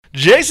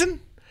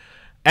Jason,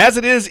 as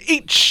it is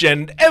each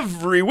and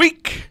every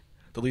week,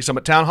 the Lee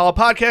Summit Town Hall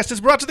podcast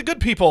is brought to the good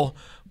people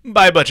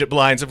by Budget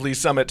Blinds of Lee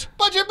Summit.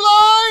 Budget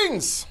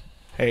Blinds!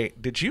 Hey,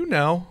 did you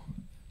know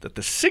that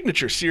the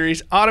Signature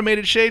Series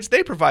automated shades,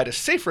 they provide a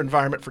safer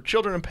environment for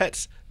children and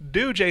pets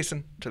due,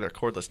 Jason, to their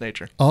cordless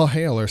nature? All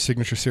hail our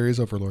Signature Series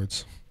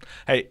overlords.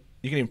 Hey,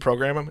 you can even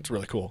program them. It's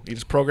really cool. You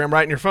just program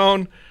right in your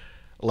phone,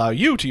 allow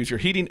you to use your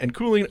heating and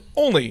cooling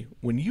only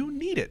when you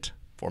need it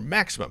for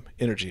maximum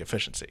energy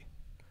efficiency.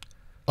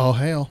 All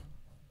hail.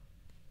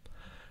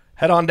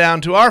 Head on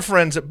down to our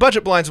friends at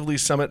Budget Blinds of Lee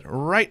Summit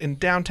right in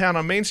downtown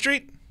on Main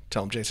Street.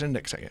 Tell them Jason and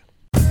Nick sent you.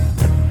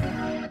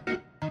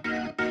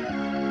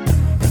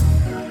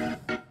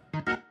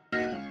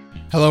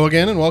 Hello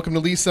again, and welcome to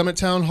Lee Summit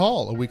Town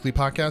Hall, a weekly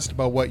podcast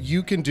about what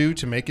you can do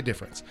to make a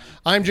difference.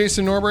 I'm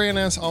Jason Norbury, and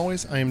as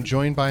always, I am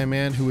joined by a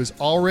man who is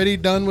already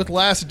done with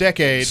last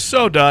decade.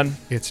 So done.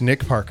 It's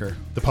Nick Parker,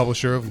 the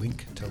publisher of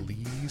Link to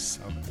Lee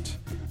Summit.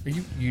 Are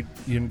you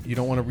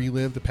don't want to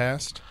relive the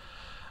past?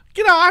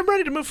 You know, I'm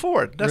ready to move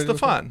forward. That's the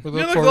fun. We'll You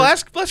look know, the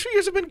forward. last few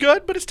years have been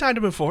good, but it's time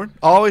to move forward.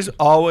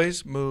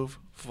 Always move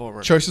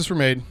forward. Choices were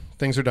made.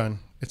 Things are done.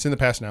 It's in the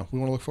past now. We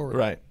want to look forward.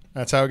 Right.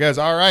 That's how it goes.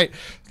 All right.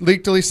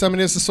 Link to Lee Summit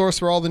is the source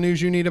for all the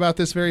news you need about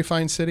this very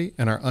fine city.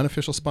 And our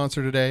unofficial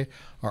sponsor today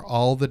are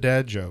all the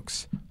dad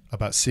jokes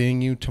about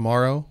seeing you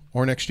tomorrow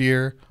or next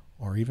year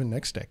or even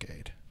next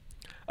decade.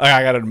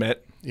 I got to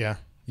admit, Yeah,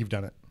 you've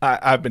done it.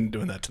 I've been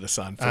doing that to the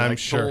son for I'm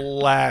sure. the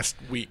last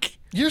week.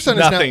 Your son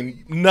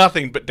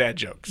nothing but dad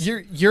jokes.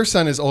 Your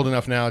son is old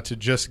enough now to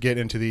just get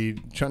into the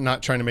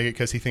not trying to make it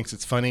because he thinks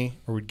it's funny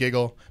or would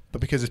giggle,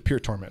 but because it's pure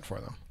torment for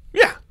them.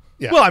 Yeah.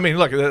 Yeah. Well, I mean,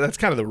 look, that's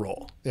kind of the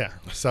role. Yeah.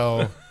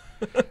 So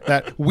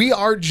that we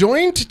are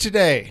joined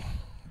today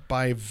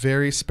by a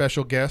very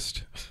special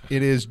guest.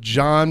 It is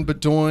John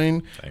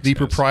Bedoin, the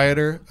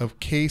proprietor of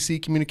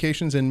KC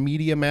Communications and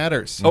Media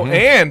Matters. Oh,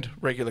 and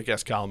regular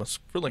guest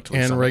columnist for Link to Lee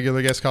And Summit.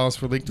 regular guest columnist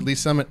for Link to Lee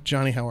Summit.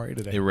 Johnny, how are you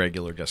today?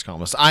 Irregular guest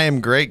columnist. I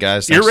am great,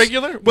 guys. Thanks.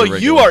 Irregular? Well,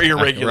 you are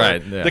irregular.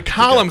 Right. Yeah. The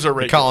columns are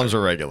regular. The columns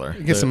are regular.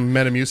 Get some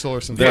Metamucil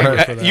or some They're-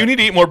 fiber for that. You need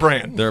to eat more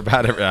bran. They're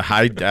about.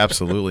 I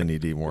absolutely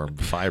need to eat more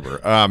fiber.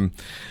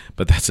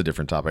 But that's a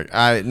different topic.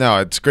 No,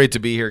 it's great to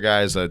be here,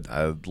 guys.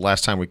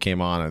 Last time we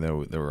came on, I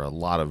know there were a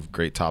lot of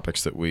great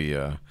topics that we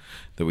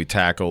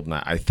tackled, and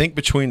I think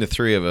between the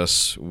three of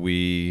us,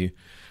 we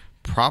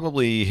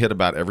probably hit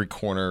about every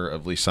corner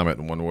of Lee Summit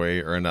in one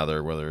way or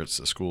another, whether it's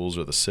the schools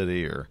or the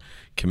city or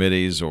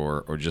committees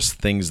or just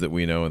things that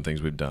we know and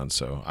things we've done.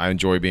 So I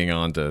enjoy being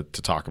on to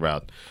talk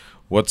about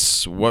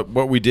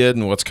what we did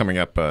and what's coming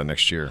up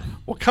next year.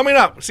 Well, coming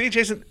up, see,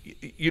 Jason,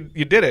 you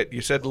did it.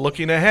 You said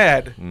looking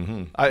ahead.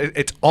 Mm-hmm.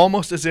 It's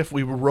almost as if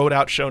we wrote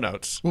out show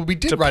notes. Well, we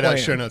did to write out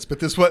plan. show notes, but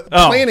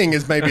planning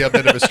is maybe a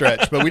bit of a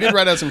stretch, but we did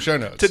write out some show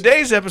notes.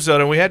 Today's episode,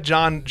 and we had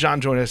John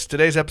join us.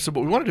 Today's episode,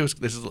 what we want to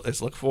do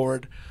is look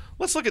forward.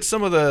 Let's look at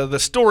some of the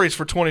stories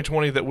for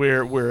 2020 that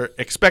we're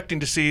expecting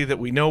to see, that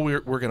we know we're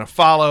going to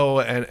follow,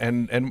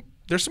 and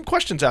there's some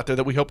questions out there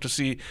that we hope to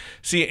see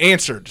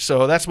answered.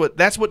 So that's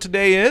what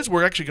today is.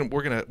 We're actually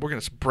we're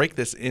gonna break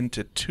this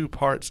into two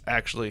parts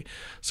actually.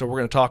 So we're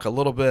gonna talk a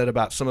little bit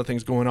about some of the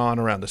things going on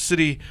around the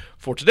city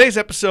for today's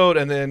episode,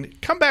 and then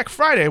come back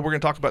Friday. We're gonna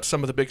talk about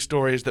some of the big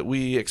stories that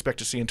we expect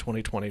to see in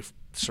 2020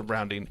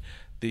 surrounding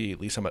the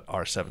Lee Summit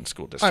R7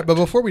 school district. All right, but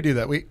before we do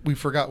that, we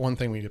forgot one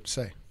thing we have to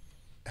say.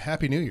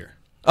 Happy New Year.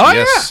 Oh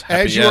Yes. yeah.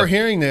 As you are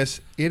hearing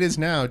this, it is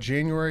now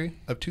January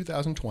of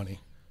 2020.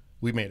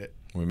 We made it.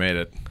 We made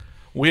it.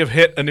 We have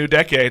hit a new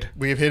decade.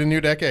 We have hit a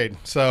new decade.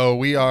 So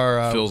we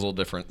are. Feels a little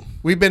different.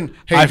 We've been.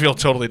 Hey, I feel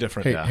totally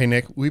different. Hey, Yeah. hey,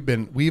 Nick. We've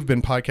been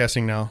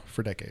podcasting now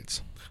for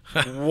decades.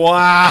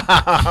 Wow.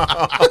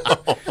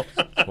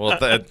 Well,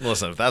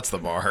 listen, if that's the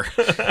bar.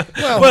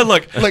 Well,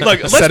 look.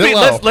 Let's set it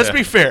low.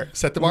 be fair.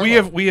 Set the bar We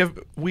low.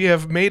 we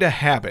have made a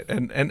habit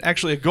and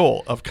actually a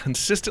goal of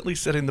consistently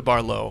setting the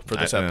bar low for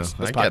this I episode,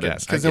 this get it. podcast.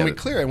 Because then we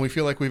clear it and we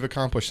feel like we've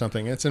accomplished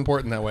something. It's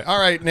important that way. All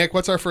right, Nick.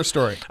 What's our first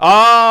story?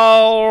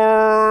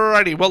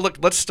 Alrighty. Well, look.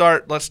 Let's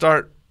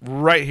start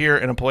right here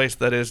in a place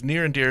that is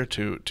near and dear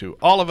to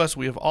all of us.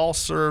 We have all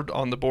served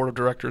on the board of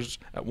directors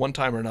at one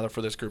time or another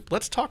for this group.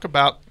 Let's talk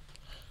about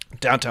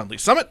Downtown Lee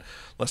Summit.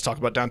 Let's talk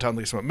about Downtown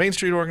Lee Summit Main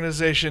Street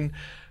Organization.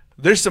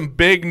 There's some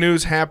big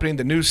news happening.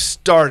 The news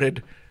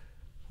started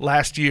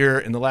last year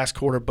in the last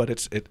quarter, but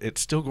it's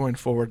still going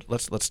forward.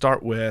 Let's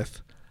start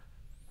with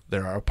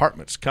there are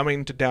apartments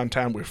coming to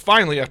downtown. We're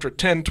finally, after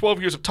 10,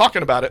 12 years of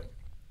talking about it,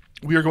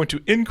 we are going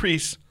to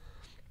increase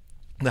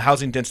the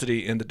housing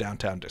density in the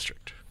downtown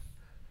district.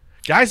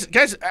 Guys,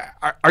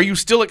 are you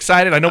still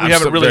excited? I know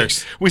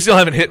we still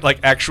haven't hit like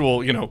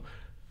actual,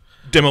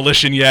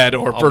 demolition yet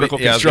or vertical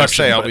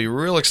construction. I'll be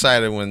real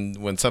excited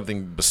when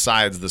something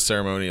besides the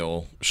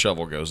ceremonial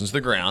shovel goes into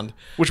the ground,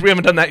 which we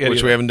haven't done that yet.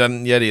 We haven't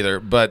done yet either.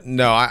 But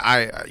no,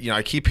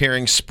 I keep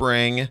hearing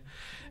spring,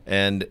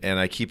 and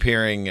I keep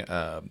hearing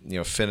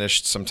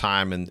finished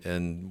sometime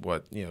in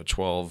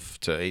 12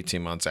 to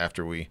 18 months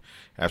after we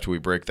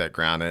break that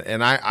ground,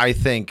 and I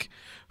think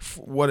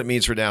what it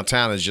means for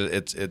downtown is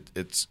just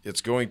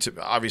it's going to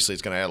obviously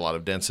it's going to add a lot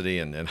of density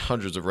and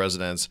hundreds of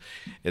residents.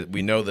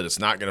 We know that it's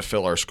not going to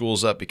fill our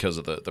schools up because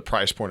of the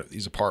price point of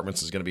these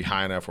apartments is going to be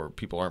high enough where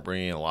people aren't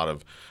bringing in a lot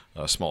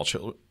of small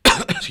children.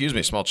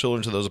 Small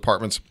children to those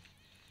apartments.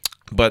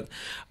 But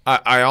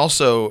I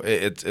also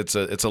it's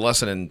a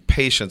lesson in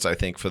patience, I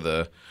think, for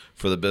the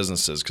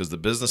businesses, because the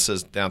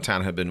businesses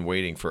downtown have been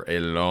waiting for a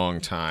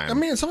long time. I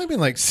mean, it's only been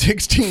like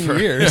 16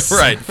 years.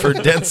 Right, for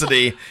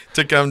density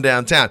to come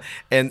downtown.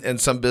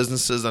 And some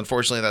businesses,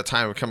 unfortunately, that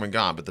time have come and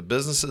gone. But the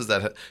businesses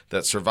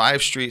that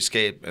survived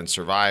Streetscape and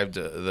survived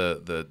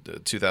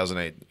the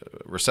 2008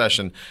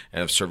 recession and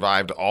have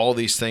survived all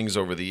these things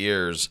over the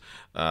years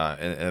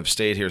and have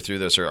stayed here through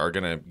this are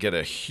going to get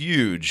a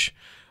huge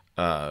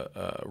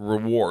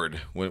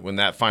reward when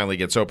that finally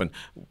gets open.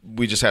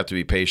 We just have to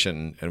be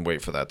patient and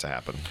wait for that to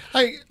happen.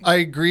 I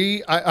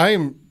agree. I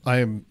am.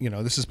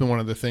 This has been one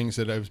of the things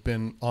that has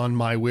been on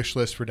my wish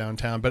list for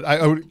downtown. But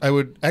I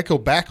would echo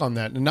back on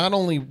that. And not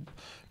only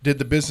did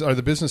the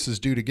businesses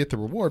do to get the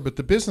reward, but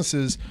the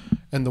businesses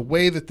and the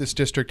way that this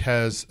district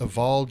has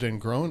evolved and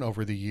grown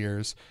over the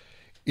years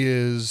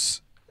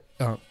is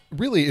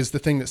really is the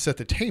thing that set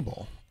the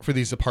table for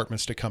these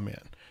apartments to come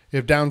in.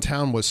 If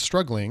downtown was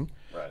struggling,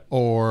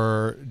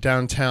 or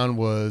downtown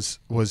was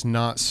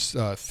not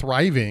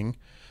thriving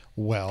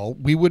well,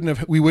 we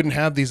wouldn't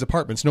have these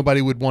apartments.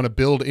 Nobody would want to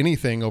build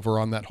anything over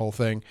on that whole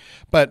thing.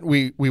 But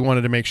we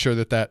wanted to make sure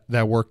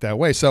that worked that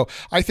way. So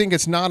I think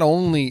it's not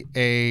only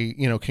a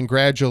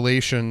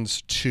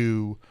congratulations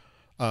to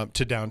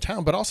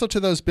downtown, but also to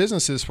those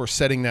businesses for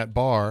setting that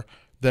bar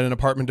that an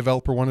apartment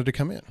developer wanted to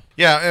come in.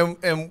 Yeah,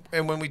 and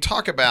when we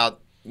talk about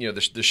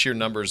the sheer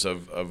numbers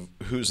of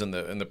who's in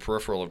the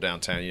peripheral of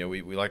downtown,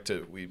 we like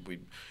to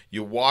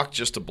you walk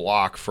just a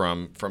block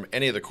from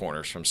any of the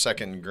corners, from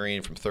 2nd and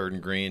Green, from 3rd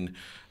and Green,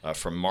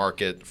 from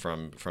Market,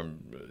 from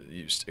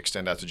you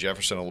extend out to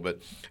Jefferson a little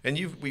bit, and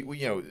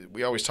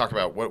we always talk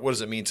about what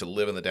does it mean to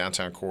live in the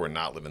downtown core and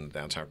not live in the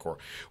downtown core.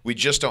 We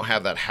just don't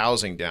have that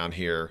housing down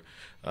here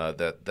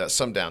that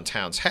some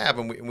downtowns have,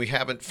 and we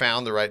haven't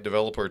found the right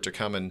developer to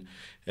come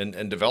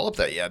and develop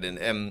that yet.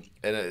 And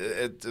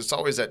it's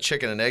always that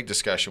chicken and egg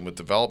discussion with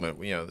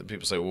development.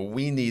 People say, well,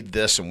 we need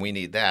this and we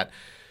need that.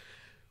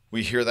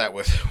 We hear that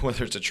with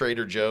whether it's a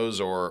Trader Joe's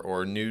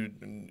or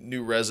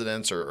new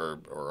residents or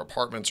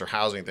apartments or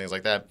housing, things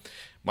like that.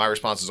 My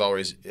response is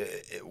always,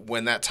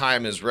 when that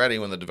time is ready,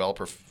 when the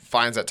developer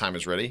finds that time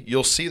is ready,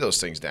 you'll see those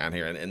things down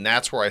here. And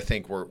that's where I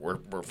think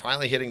we're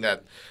finally hitting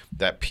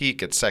that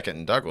peak at 2nd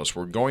and Douglas.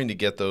 We're going to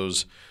get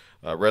those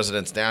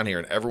residents down here,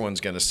 and everyone's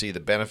going to see the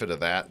benefit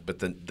of that.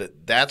 But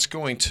that's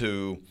going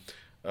to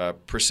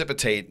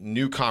precipitate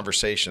new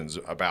conversations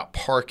about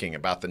parking,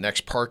 about the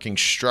next parking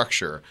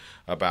structure,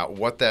 about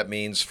what that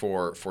means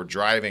for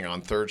driving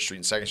on 3rd Street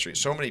and 2nd Street.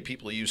 So many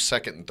people use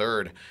 2nd and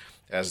 3rd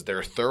as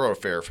their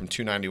thoroughfare from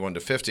 291 to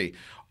 50.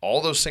 All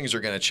those things are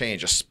going to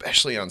change,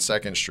 especially on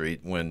 2nd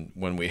Street when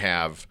we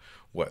have,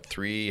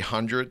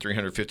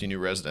 350 new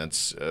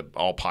residents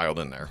all piled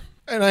in there.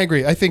 And I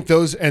agree. I think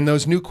those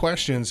new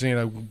questions,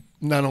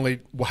 not only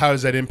how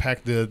does that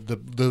impact the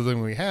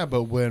living we have,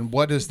 but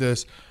what is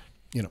this,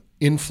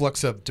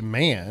 influx of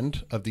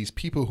demand of these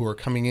people who are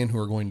coming in who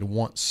are going to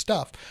want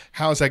stuff?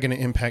 How is that going to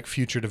impact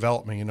future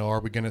development? Are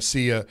we going to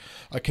see a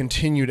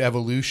continued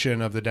evolution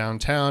of the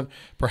downtown?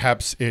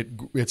 Perhaps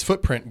its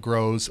footprint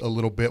grows a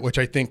little bit, which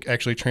I think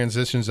actually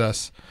transitions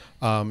us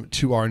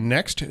to our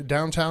next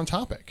downtown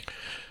topic.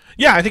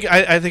 Yeah, I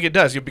think it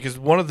does, because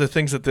one of the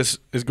things that this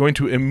is going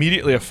to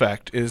immediately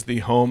affect is the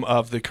home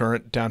of the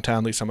current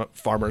downtown Lee Summit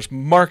Farmers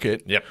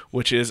Market,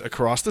 which is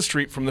across the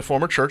street from the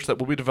former church that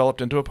will be developed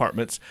into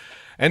apartments.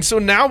 And so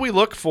now we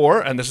look for,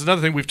 and this is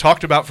another thing we've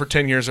talked about for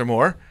 10 years or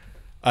more,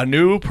 a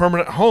new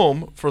permanent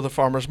home for the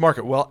farmers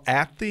market. Well,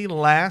 at the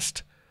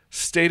last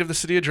State of the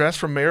City address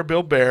from Mayor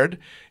Bill Baird,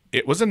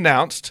 it was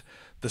announced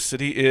the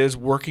city is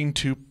working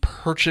to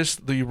purchase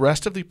the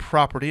rest of the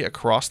property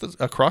across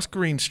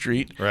Green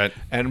Street. Right.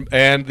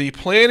 And the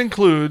plan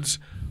includes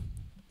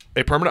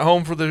a permanent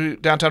home for the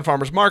downtown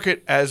farmers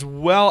market, as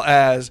well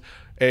as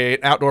an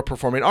outdoor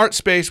performing arts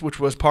space, which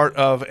was part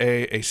of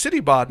a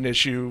city bond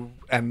issue.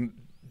 And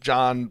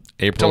John,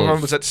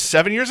 was that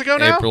 7 years ago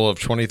now? April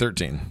of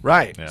 2013.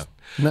 Right. Yeah.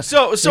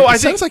 So it I think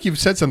sounds like you've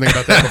said something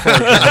about that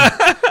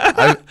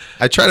before.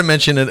 I try to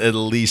mention it at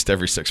least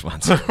every 6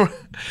 months.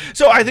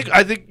 So I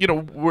think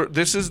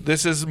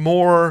this is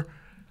more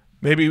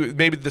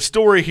maybe the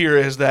story here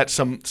is that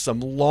some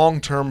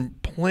long-term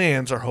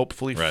plans are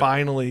hopefully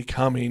finally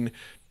coming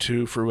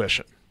to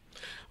fruition.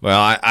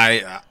 Well,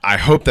 I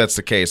hope that's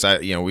the case.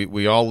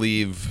 We all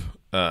leave.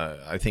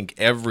 I think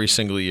every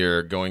single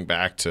year, going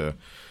back to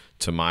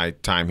my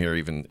time here,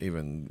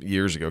 even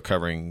years ago,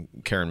 covering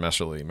Mayor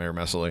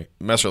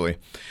Messerly,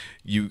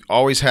 you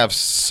always have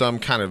some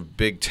kind of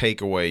big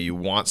takeaway. You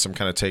want some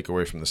kind of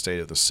takeaway from the state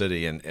of the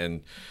city,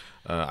 and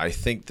I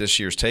think this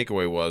year's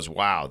takeaway was,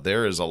 wow,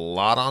 there is a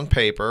lot on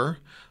paper.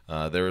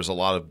 There is a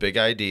lot of big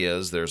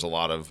ideas. There's a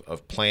lot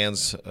of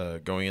plans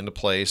going into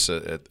place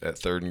at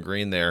 3rd and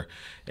Green there.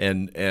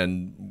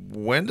 And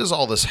when does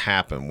all this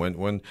happen?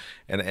 When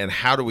and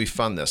how do we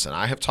fund this? And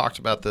I have talked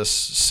about this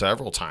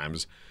several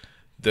times,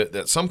 that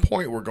at some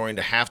point we're going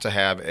to have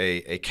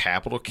a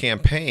capital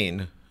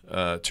campaign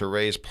to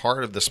raise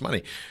part of this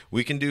money.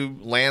 We can do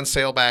land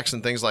sale backs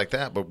and things like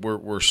that, but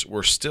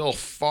we're still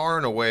far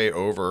and away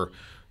over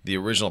the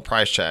original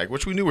price tag,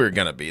 which we knew we were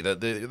going to be.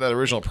 That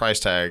original price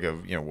tag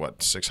of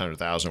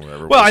 $600,000 or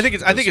whatever. Well, I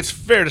think it's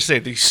fair to say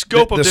the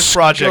scope of this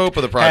project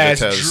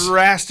has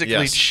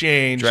drastically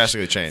changed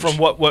from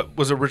what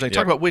was originally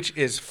talked about, which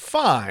is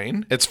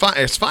fine. It's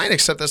fine,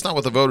 except that's not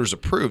what the voters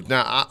approved.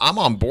 Now I'm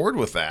on board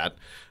with that.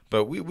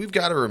 But we've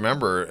got to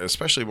remember,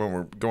 especially when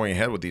we're going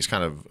ahead with these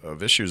kind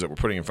of issues that we're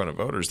putting in front of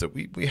voters, that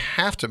we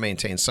have to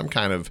maintain some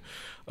kind of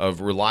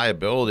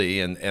reliability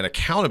and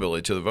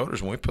accountability to the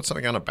voters when we put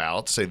something on a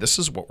ballot to say this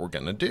is what we're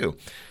going to do.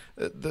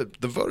 The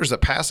voters that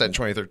passed that in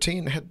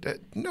 2013 had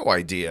no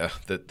idea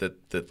that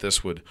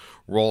this would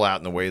roll out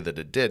in the way that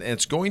it did. And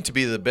it's going to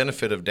be the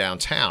benefit of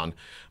downtown.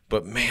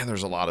 But, man,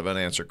 there's a lot of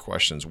unanswered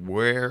questions.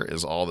 Where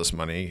is all this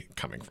money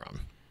coming from?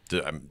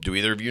 Do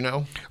either of you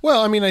know?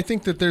 Well, I mean, I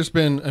think that there's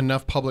been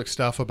enough public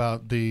stuff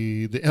about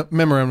the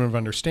memorandum of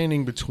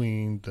understanding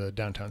between the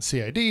downtown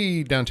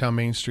CID, downtown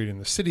Main Street,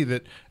 and the city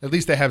that at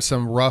least they have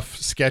some rough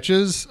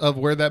sketches of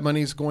where that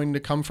money is going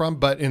to come from.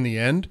 But in the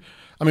end,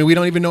 I mean, we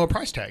don't even know a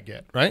price tag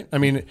yet, right? I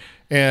mean,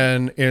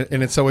 and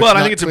it's so. Well,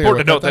 I think it's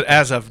important to note that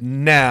as of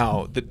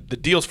now, the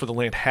deals for the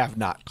land have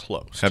not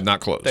closed.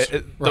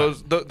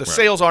 The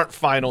sales aren't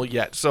final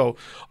yet, so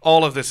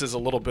all of this is a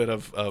little bit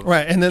of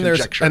right. And then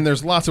conjecture.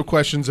 there's lots of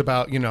questions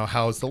about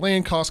how is the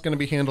land cost going to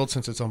be handled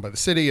since it's owned by the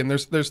city, and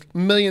there's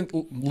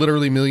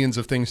literally millions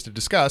of things to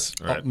discuss,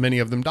 right. Many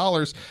of them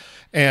dollars,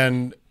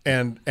 and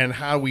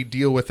how we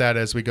deal with that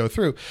as we go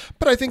through.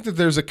 But I think that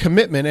there's a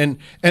commitment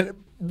and.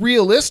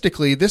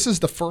 Realistically, this is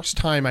the first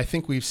time I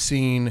think we've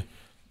seen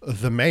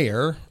the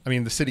mayor. I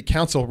mean, the city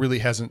council really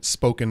hasn't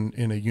spoken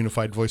in a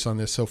unified voice on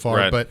this so far,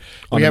 right. But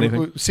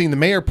we've seen the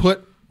mayor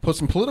put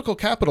some political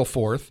capital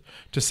forth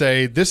to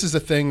say this is a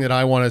thing that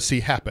I want to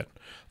see happen,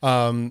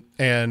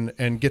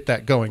 and get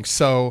that going.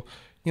 So,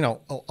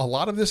 a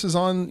lot of this is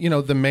on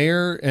the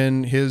mayor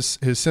and his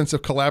sense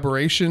of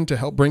collaboration to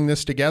help bring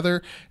this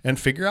together and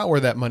figure out where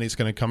that money's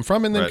going to come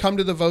from, and then right. come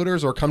to the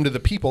voters or come to the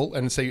people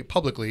and say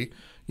publicly,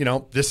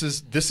 this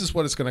is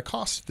what it's going to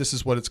cost. This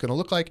is what it's going to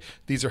look like.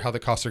 These are how the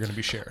costs are going to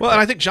be shared. Well,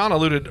 and I think John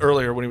alluded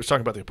earlier when he was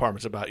talking about the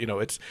apartments about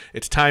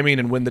it's timing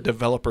and when the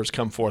developers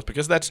come forth,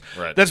 because that's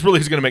really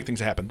who's going to make things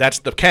happen. That's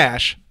the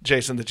cash,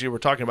 Jason, that you were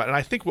talking about. And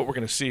I think what we're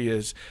going to see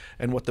is,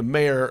 and what the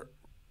mayor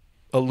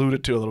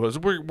alluded to a little bit, is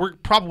we're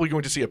probably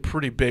going to see a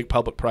pretty big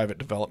public-private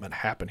development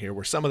happen here,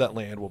 where some of that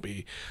land will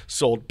be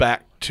sold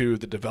back to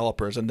the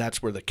developers, and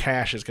that's where the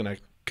cash is going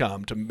to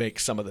come to make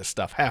some of this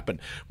stuff happen.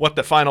 What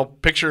the final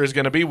picture is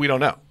going to be, we don't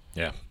know.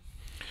 Yeah.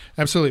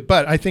 Absolutely.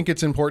 But I think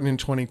it's important in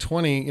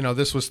 2020,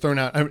 this was thrown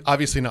out,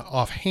 obviously not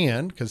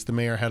offhand, because the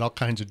mayor had all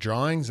kinds of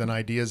drawings and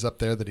ideas up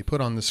there that he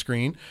put on the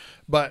screen,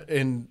 but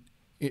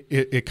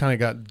it kind of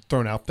got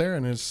thrown out there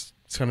and is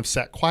kind of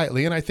sat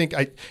quietly. And I think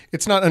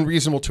it's not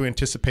unreasonable to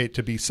anticipate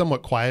to be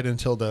somewhat quiet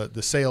until the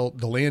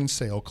land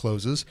sale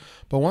closes.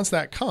 But once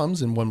that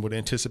comes, and one would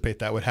anticipate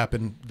that would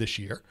happen this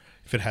year,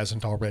 if it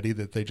hasn't already,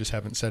 that they just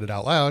haven't said it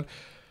out loud,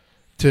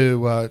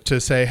 to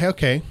say, hey,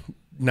 okay,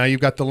 now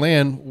you've got the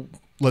land,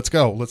 let's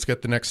go. Let's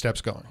get the next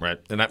steps going. Right.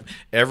 And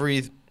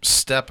every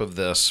step of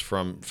this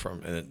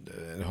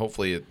and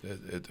hopefully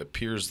it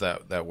appears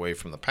that way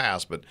from the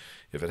past, but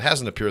if it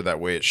hasn't appeared that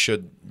way, it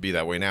should be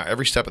that way now.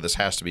 Every step of this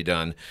has to be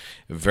done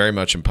very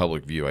much in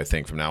public view, I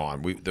think, from now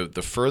on.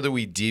 The further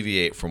we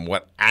deviate from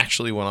what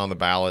actually went on the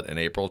ballot in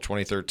April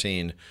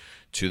 2013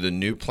 to the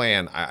new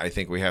plan, I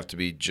think we have to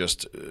be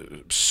just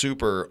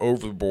super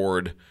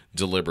overboard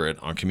deliberate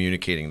on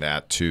communicating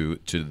that to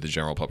the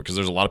general public, because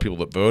there's a lot of people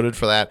that voted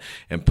for that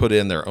and put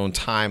in their own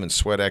time and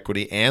sweat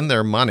equity and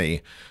their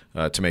money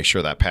to make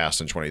sure that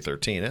passed in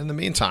 2013. And in the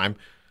meantime,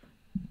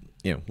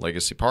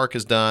 Legacy Park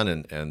is done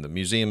and the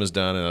museum is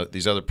done, and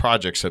these other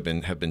projects have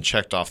been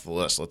checked off the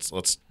list.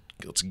 Let's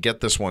get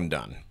this one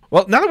done.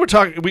 Well, now that we're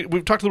talking,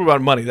 we've talked a little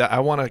about money. That I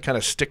want to kind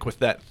of stick with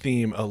that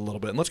theme a little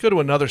bit, and let's go to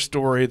another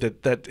story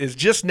that is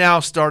just now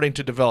starting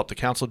to develop. The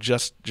council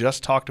just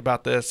talked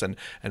about this and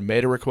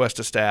made a request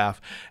to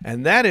staff,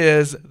 and that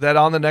is that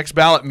on the next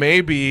ballot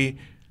may be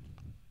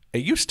a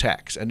use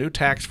tax, a new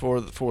tax for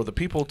the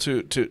people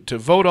to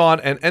vote on,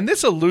 and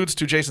this alludes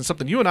to, Jason,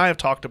 something you and I have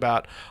talked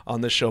about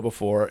on this show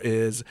before.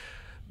 Is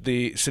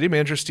the city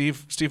manager,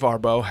 Steve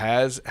Arbo,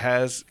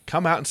 has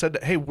come out and said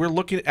that, hey, we're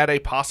looking at a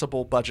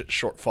possible budget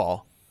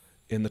shortfall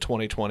in the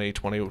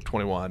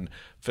 2020-2021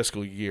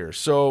 fiscal year.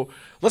 So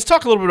let's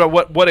talk a little bit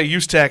about what a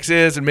use tax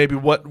is and maybe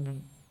what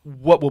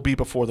will be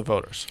before the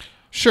voters.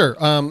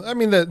 Sure. I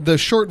mean, the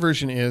short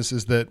version is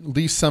that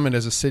Lee's Summit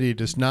as a city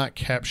does not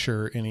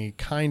capture any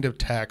kind of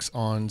tax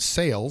on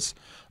sales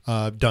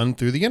done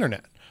through the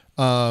internet.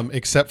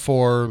 except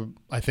for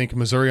I think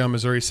Missouri on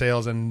Missouri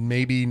sales, and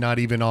maybe not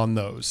even on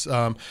those.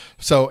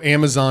 So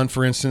Amazon,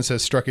 for instance,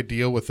 has struck a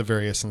deal with the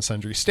various and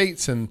sundry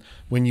states, and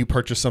when you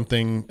purchase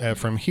something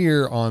from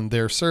here on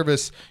their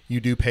service, you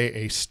do pay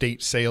a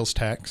state sales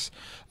tax.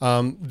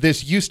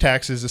 This use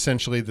tax is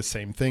essentially the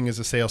same thing as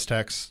a sales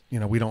tax.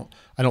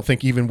 I don't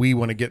think even we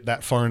want to get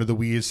that far into the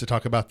weeds to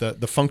talk about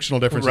the functional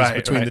differences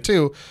between the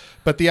two.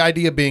 But the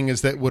idea being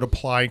is that it would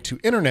apply to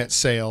internet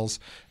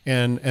sales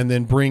and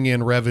then bring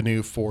in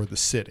revenue for the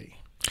city.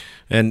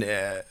 And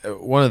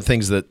one of the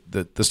things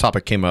that this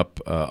topic came up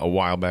a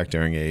while back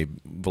during a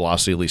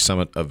Velocity Lease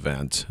Summit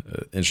event,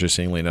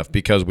 interestingly enough,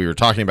 because we were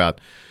talking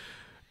about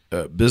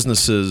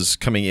businesses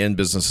coming in,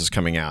 businesses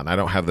coming out. And I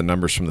don't have the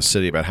numbers from the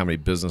city about how many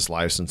business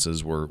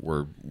licenses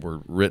were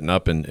written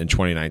up in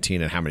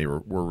 2019 and how many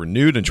were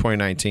renewed in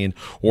 2019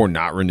 or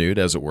not renewed,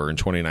 as it were, in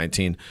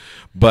 2019.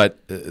 But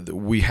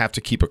we have to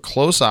keep a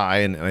close eye,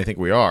 and I think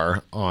we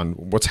are, on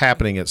what's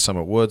happening at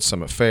Summit Woods,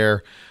 Summit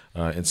Fair,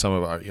 in some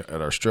of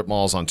our strip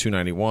malls on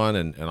 291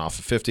 and off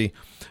of 50.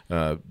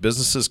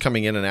 Businesses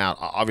coming in and out,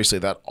 obviously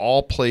that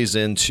all plays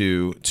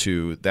into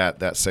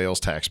that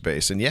sales tax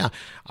base. And yeah,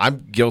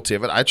 I'm guilty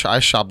of it. I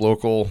shop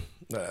local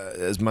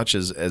as much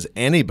as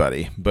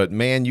anybody, but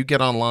man, you get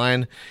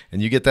online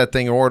and you get that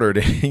thing ordered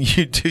and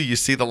you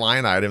see the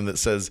line item that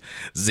says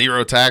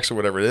zero tax or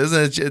whatever it is,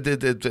 and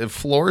it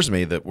floors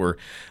me that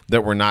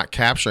we're not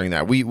capturing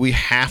that. We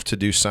have to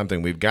do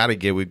something. We've got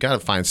to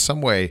find some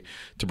way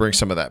to bring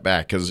some of that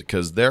back,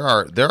 because there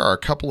are a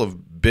couple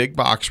of big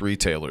box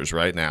retailers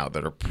right now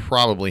that are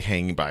probably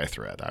hanging by a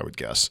thread, I would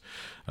guess.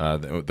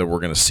 That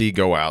we're going to see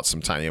go out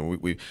sometime.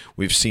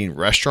 We've seen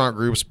restaurant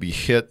groups be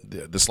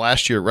hit this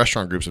last year.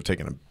 Restaurant groups have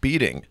taken a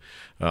beating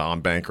on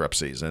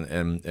bankruptcies,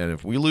 and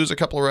if we lose a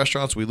couple of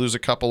restaurants, we lose a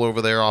couple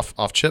over there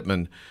off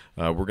Chipman.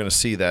 We're going to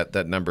see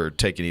that number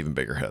take an even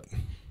bigger hit.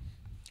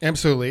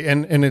 Absolutely,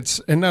 and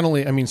not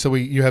only so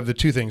you have the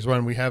two things.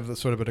 One, we have the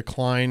sort of a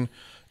decline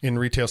in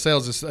retail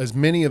sales, as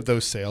many of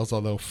those sales,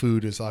 although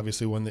food is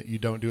obviously one that you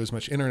don't do as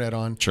much internet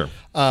on. Sure.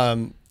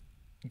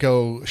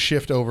 Go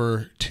shift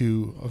over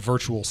to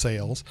virtual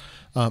sales,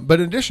 but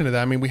in addition to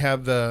that, we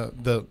have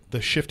the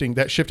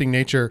shifting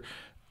nature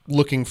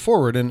looking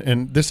forward,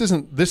 and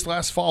this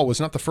last fall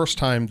was not the first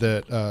time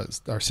that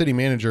our city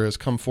manager has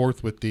come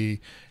forth with hey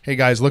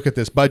guys, look at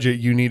this budget,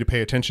 you need to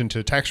pay attention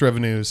to tax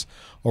revenues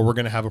or we're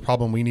going to have a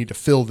problem, we need to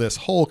fill this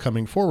hole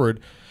coming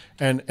forward,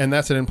 and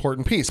that's an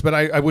important piece. But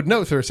I would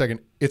note for a second,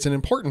 it's an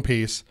important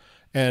piece.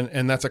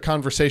 And that's a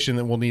conversation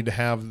that we'll need to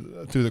have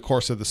through the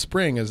course of the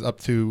spring, is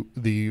up to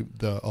the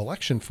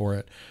election for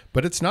it.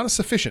 But it's not a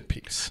sufficient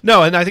piece.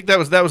 No, and I think that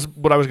was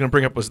what I was going to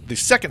bring up, was the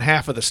second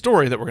half of the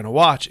story that we're going to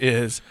watch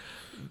is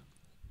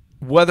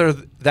whether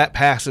that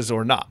passes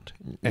or not.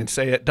 And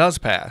say it does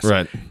pass.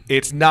 Right.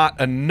 It's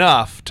not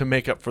enough to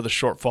make up for the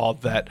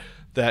shortfall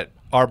that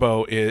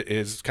Arbo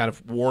is kind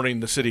of warning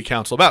the city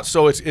council about.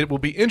 So it will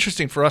be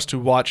interesting for us to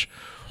watch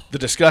the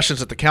discussions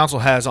that the council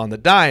has on the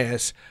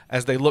dais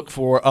as they look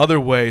for other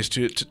ways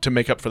to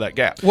make up for that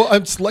gap. Well,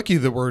 it's lucky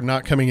that we're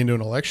not coming into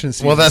an election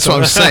season. Well, that's what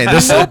I'm saying.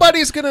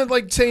 Nobody's going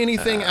to say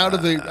anything out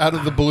of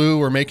the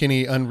blue or make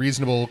any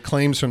unreasonable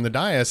claims from the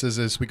dais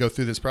as we go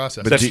through this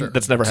process. But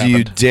that's never happened. Do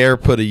you dare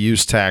put a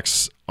use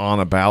tax on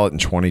a ballot in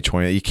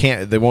 2020? You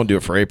can't. They won't do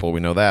it for April.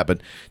 We know that. But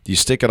do you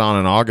stick it on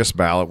an August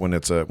ballot when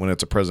it's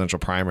a presidential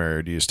primary,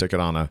 or do you stick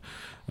it on a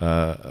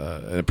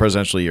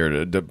presidential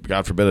year,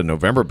 God forbid, a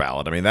November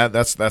ballot?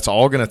 That's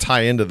all going to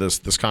tie into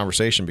this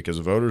conversation, because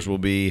voters will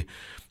be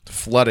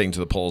flooding to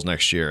the polls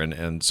next year,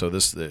 and so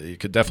this it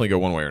could definitely go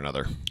one way or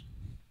another.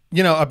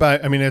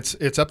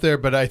 It's up there,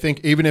 but I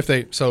think even if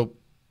they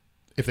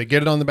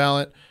get it on the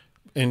ballot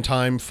in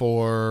time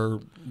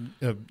for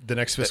the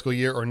next fiscal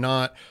year or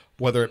not,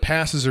 whether it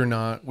passes or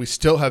not, we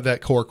still have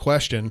that core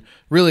question.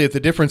 Really,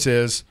 the difference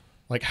is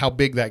how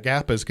big that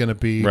gap is going to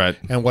be, right,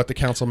 and what the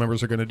council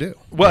members are going to do.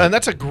 Well, and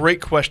that's a great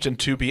question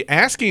to be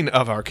asking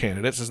of our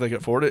candidates as they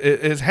get forward.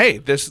 Is hey,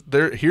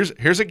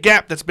 here's a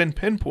gap that's been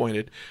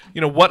pinpointed.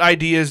 What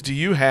ideas do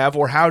you have,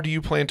 or how do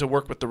you plan to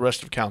work with the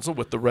rest of council,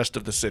 with the rest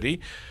of the city,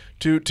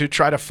 to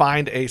try to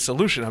find a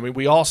solution?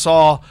 We all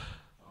saw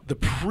the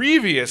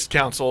previous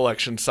council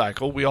election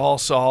cycle. We all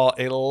saw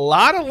a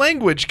lot of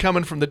language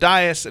coming from the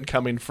dais and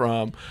coming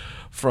from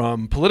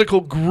political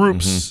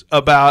groups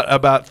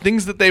about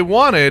things that they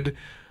wanted,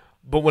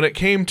 but when it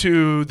came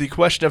to the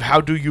question of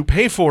how do you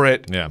pay for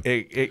it,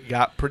 it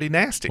got pretty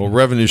nasty. Well,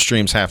 revenue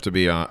streams have to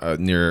be at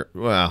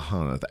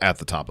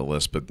the top of the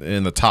list, but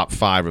in the top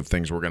 5 of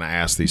things we're going to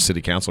ask these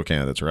city council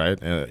candidates,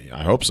 right?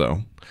 I hope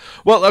so.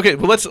 Well, okay.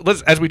 Well,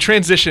 let's as we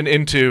transition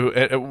into,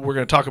 we're going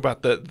to talk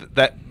about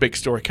that big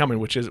story coming,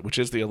 which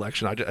is the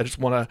election. I just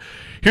want to.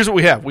 Here's what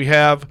we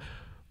have.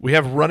 We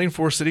have running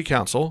for city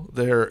council.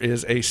 There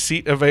is a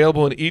seat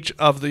available in each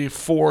of the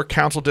 4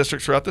 council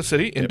districts throughout the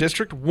city. In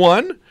District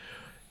 1,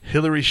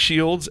 Hillary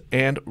Shields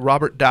and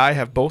Robert Dye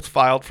have both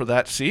filed for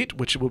that seat,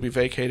 which will be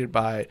vacated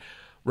by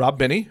Rob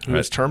Binney, who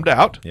is termed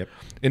out. Yep.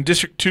 In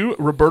District 2,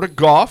 Roberta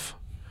Goff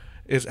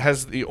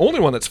has the only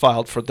one that's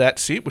filed for that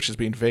seat, which is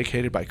being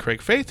vacated by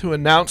Craig Faith, who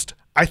announced,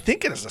 I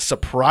think it is a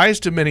surprise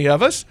to many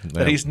of us,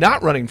 that he's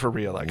not running for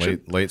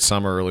re-election. Late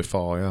summer, early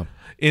fall, yeah.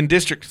 In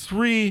District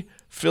 3,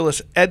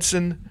 Phyllis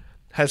Edson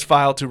has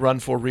filed to run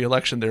for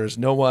re-election. There is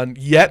no one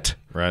yet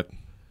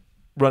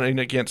running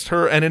against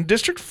her. And in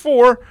District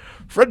 4,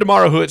 Fred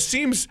DeMauro, who it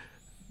seems,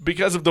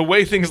 because of the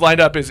way things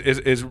lined up,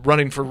 is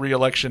running for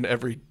re-election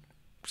every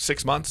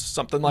 6 months,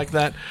 something like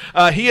that.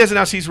 He has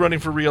announced he's running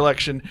for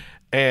re-election,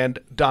 and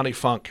Donnie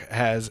Funk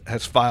has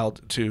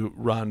filed to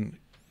run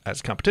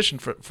as competition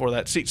for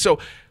that seat. So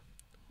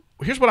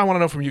here's what I want to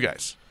know from you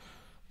guys.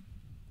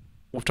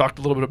 We've talked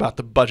a little bit about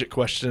the budget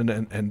question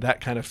and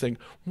that kind of thing.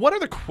 What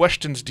other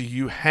questions do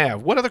you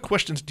have? What other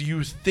questions do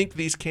you think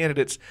these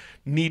candidates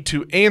need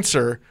to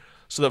answer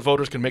so that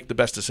voters can make the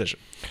best decision?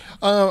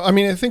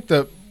 I think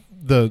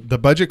the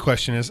budget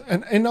question is,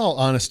 and in all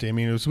honesty,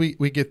 as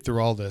we get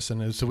through all this,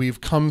 and as we've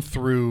come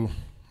through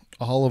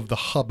all of the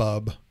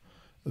hubbub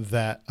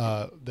that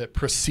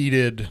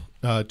preceded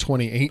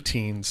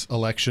 2018's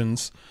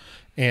elections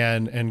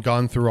and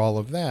gone through all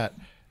of that,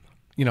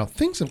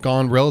 things have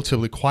gone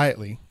relatively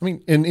quietly.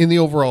 In the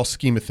overall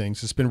scheme of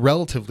things, it's been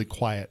relatively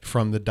quiet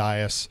from the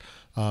dais.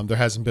 There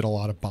hasn't been a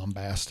lot of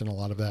bombast and a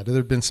lot of that. There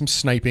have been some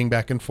sniping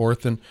back and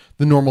forth and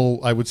the normal,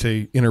 I would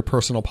say,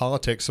 interpersonal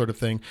politics sort of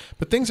thing.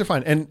 But things are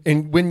fine.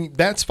 And when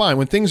that's fine,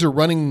 when things are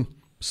running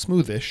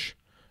smoothish,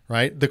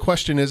 right? The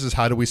question is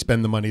how do we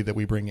spend the money that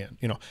we bring in?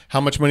 How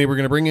much money we're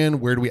going to bring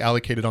in? Where do we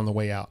allocate it on the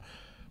way out?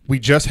 We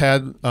just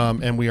had,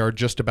 and we are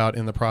just about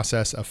in the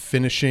process of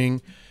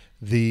finishing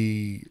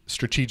the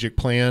strategic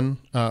plan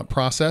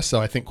process. So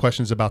I think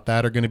questions about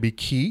that are going to be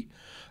key.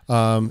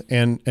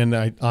 And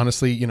I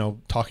honestly,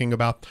 talking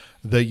about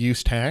the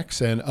use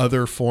tax and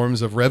other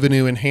forms of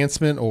revenue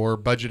enhancement or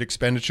budget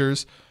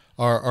expenditures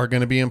are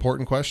going to be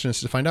important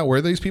questions to find out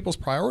where these people's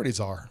priorities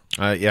are.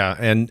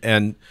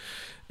 And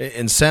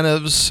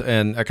incentives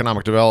and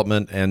economic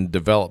development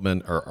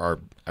are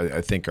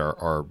I think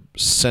are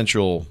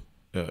central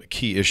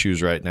key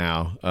issues right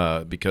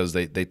now because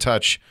they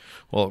touch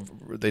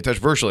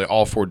virtually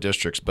all 4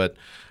 districts. But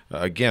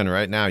again,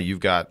 right now you've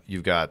got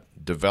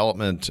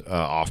development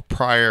off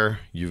Pryor.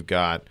 You've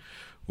got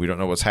we don't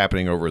know what's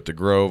happening over at the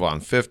Grove on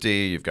 50.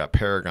 You've got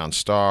Paragon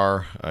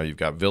Star. You've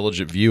got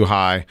Village at View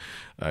High.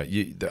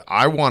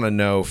 I want to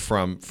know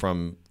from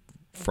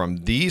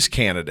these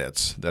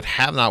candidates that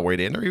have not weighed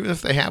in, or even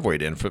if they have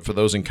weighed in, for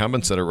those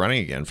incumbents that are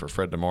running again, for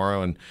Fred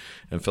DeMauro and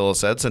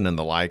Phyllis Edson and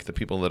the like, the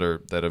people that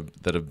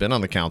have been on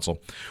the council,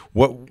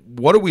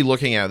 what are we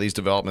looking at these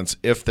developments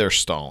if they're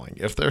stalling,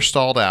 if they're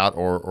stalled out,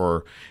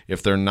 or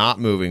if they're not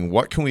moving?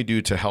 What can we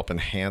do to help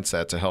enhance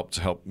that, to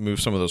help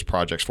move some of those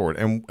projects forward?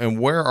 And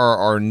where are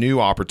our new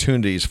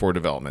opportunities for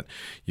development?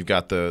 You've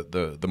got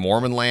the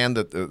Mormon land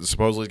that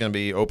supposedly is going to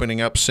be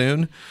opening up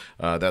soon.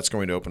 That's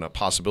going to open up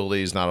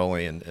possibilities not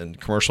only in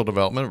commercial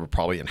development, but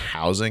probably in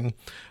housing.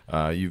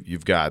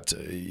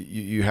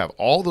 You have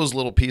all those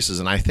little pieces,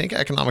 and I think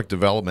economic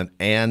development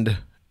and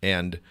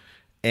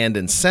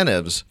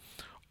incentives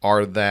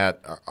are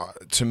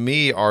to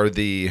me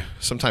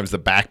sometimes the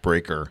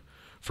backbreaker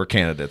for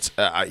candidates.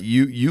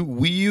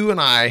 You and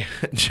I,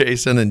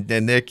 Jason and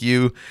Nick,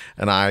 you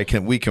and I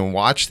we can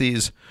watch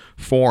these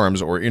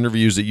forums or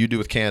interviews that you do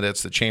with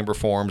candidates, the chamber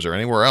forums or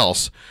anywhere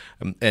else,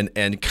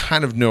 and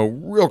kind of know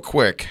real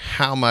quick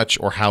how much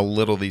or how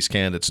little these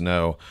candidates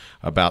know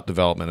about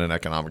development and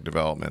economic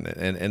development.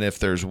 And if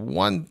there's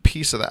one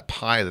piece of that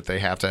pie that they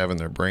have to have in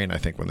their brain, I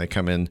think when they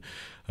come in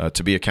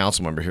to be a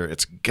council member here,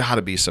 it's got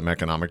to be some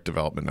economic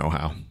development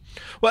know-how.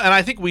 Well, and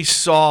I think we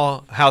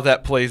saw how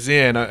that plays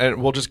in,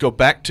 and we'll just go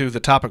back to the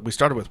topic we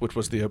started with, which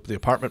was the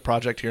apartment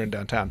project here in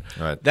downtown.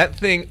 Right. That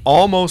thing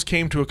almost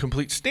came to a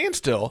complete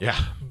standstill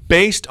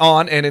based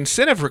on an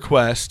incentive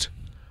request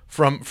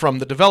from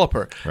the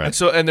developer. Right.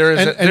 And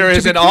there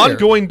is an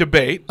ongoing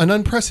debate. An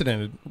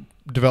unprecedented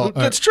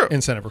That's true.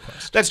 Incentive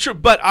request. That's true.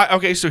 But,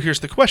 so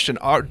here's the question.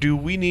 Do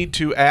we need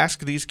to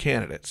ask these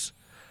candidates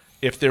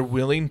if they're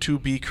willing to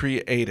be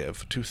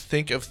creative, to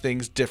think of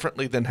things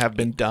differently than have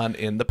been done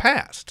in the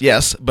past?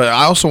 Yes, but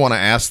I also want to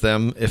ask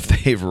them if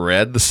they've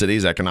read the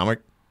city's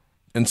economic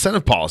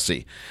incentive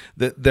policy.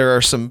 That there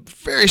are some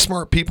very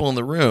smart people in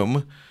the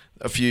room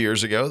a few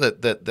years ago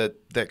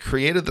that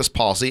created this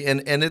policy,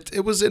 and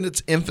it was in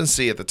its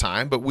infancy at the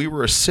time, but we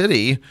were a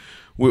city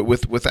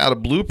without a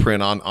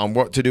blueprint on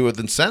what to do with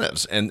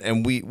incentives, and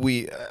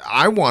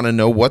I want to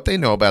know what they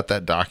know about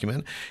that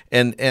document,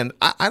 and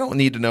I don't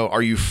need to know,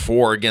 are you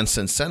for or against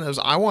incentives?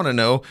 I want to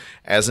know,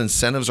 as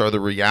incentives are the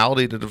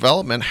reality to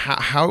development,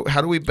 how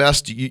do we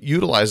best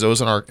utilize those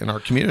in our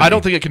community? I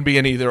don't think it can be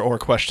an either or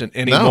question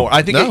anymore. No,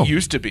 I think it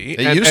used to be.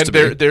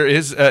 There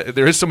is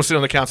someone sitting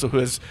on the council who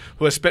has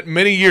spent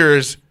many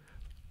years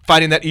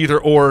fighting that either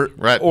or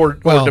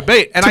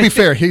debate. And to be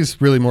fair,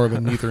 he's really more of a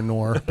neither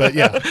nor. But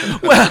yeah,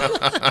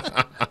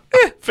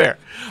 fair.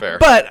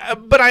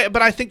 But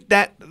I think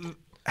that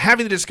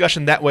having the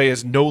discussion that way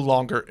is no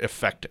longer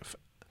effective,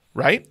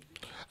 right?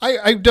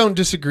 I don't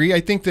disagree.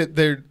 I think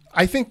that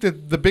I think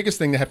that the biggest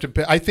thing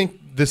I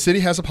think the city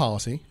has a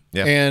policy,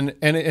 Yeah. and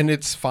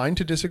it's fine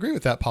to disagree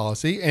with that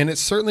policy, and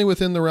it's certainly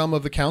within the realm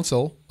of the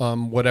council,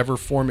 whatever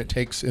form it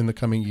takes in the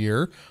coming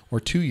year or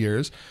 2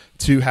 years,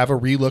 to have a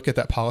relook at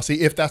that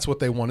policy if that's what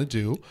they want to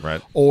do.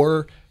 Right.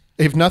 Or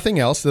if nothing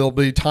else, there'll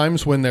be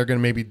times when they're going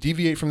to maybe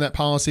deviate from that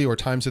policy, or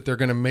times that they're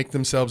going to make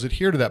themselves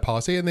adhere to that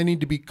policy, and they need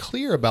to be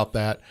clear about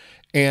that.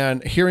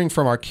 And hearing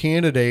from our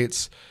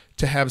candidates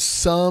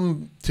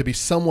to be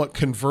somewhat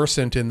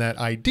conversant in that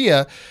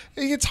idea,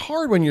 it's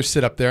hard when you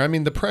sit up there. I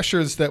mean, the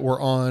pressures that were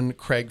on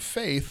Craig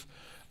Faith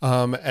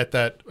at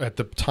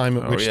the time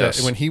at which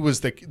when he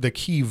was the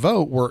key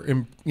vote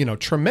were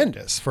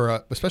tremendous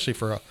especially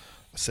for a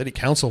city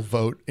council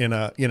vote in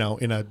a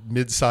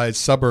mid-sized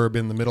suburb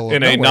in the middle of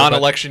nowhere,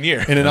 non-election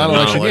year. In a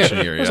non-election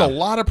year, there's yeah. a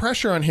lot of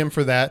pressure on him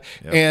for that,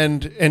 Yep.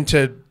 and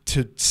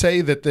to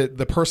say that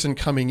the person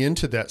coming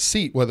into that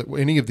seat, whether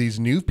any of these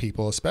new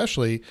people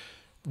especially,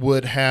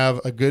 would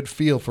have a good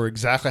feel for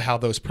exactly how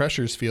those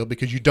pressures feel,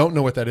 because you don't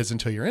know what that is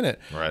until you're in it.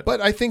 Right. But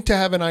I think to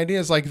have an idea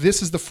is like,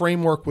 this is the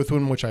framework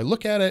within which I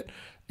look at it,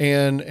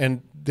 and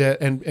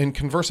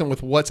conversant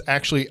with what's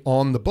actually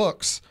on the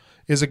books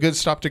is a good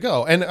stop to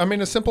go. And I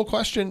mean, a simple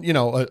question,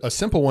 a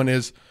simple one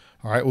is,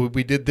 all right, well,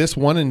 we did this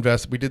one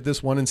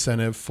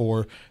incentive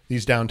for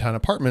these downtown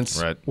apartments.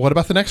 Right. What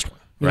about the next one?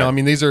 Right. I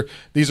mean, these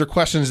are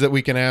questions that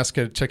we can ask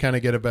to kind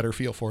of get a better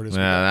feel for it as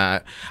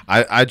well.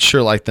 I'd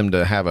sure like them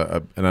to have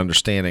an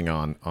understanding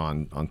on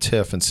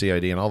TIF and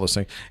CID and all those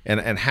things,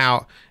 and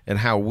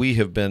how we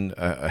have been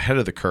ahead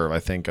of the curve, I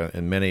think,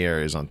 in many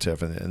areas on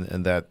TIF,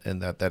 and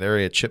that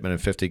area at Chipman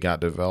and 50 got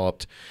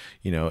developed.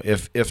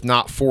 If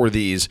not for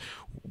these,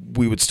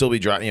 we would still be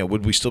driving.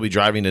 Would we still be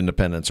driving to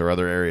Independence or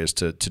other areas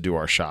to do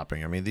our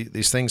shopping? I mean,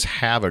 these things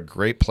have a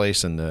great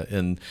place in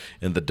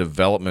the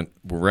development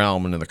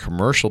realm and in the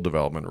commercial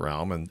development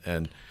realm,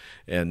 and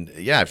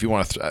yeah, if you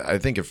want to, I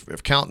think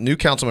if new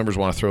council members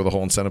want to throw the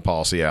whole incentive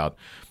policy out,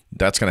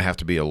 that's going to have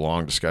to be a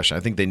long discussion.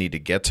 I think they need to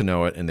get to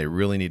know it, and they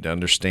really need to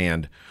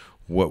understand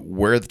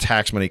where the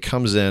tax money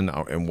comes in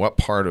and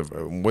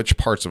which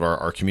parts of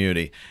our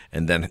community,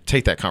 and then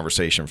take that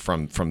conversation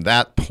from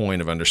that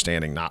point of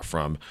understanding, not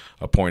from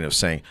a point of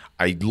saying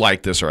I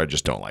like this or I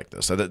just don't like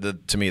this.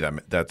 To me,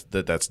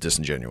 that's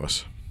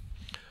disingenuous.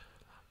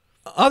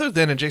 Other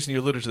than, and Jason, you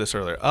alluded to this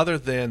earlier, other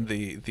than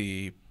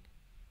the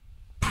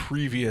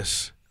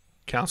previous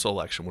council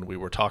election when we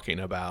were talking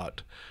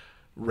about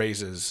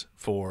raises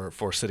for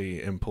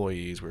city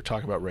employees, we were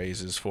talking about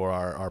raises for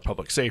our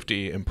public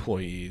safety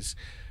employees,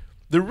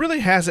 there really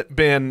hasn't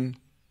been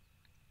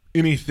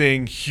any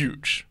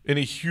huge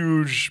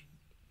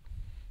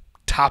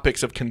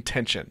topics of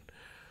contention.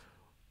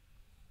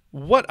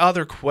 What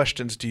other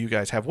questions do you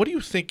guys have? What do you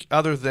think,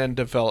 other than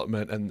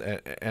development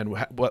and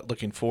what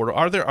looking forward?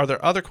 Are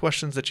there other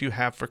questions that you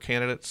have for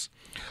candidates?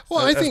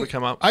 Well, I think we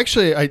come up?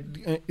 actually,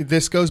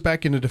 this goes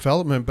back into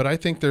development, but I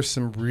think there's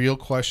some real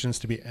questions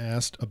to be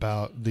asked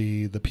about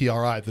the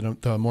PRI,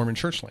 the Mormon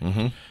Church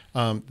land.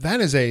 Mm-hmm. That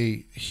is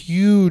a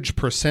huge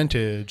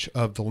percentage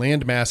of the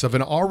land mass of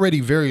an already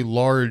very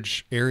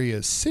large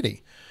area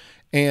city,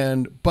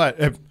 and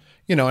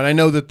I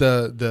know that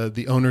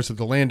the owners of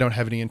the land don't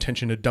have any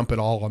intention to dump it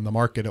all on the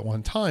market at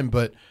one time,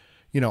 but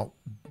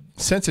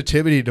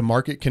sensitivity to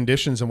market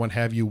conditions and what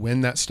have you, when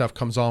that stuff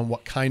comes on,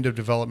 what kind of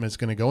development is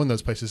going to go in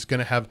those places is going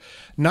to have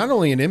not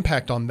only an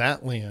impact on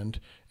that land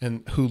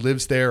and who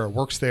lives there or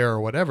works there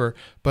or whatever,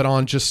 but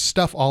on just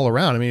stuff all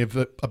around. I mean, if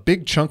a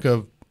big chunk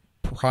of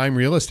prime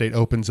real estate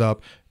opens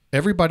up,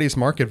 everybody's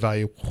market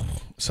value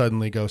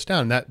suddenly goes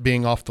down. That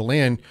being off the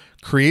land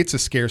creates a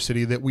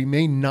scarcity that we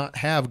may not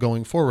have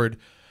going forward.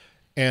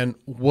 And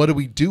what do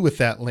we do with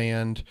that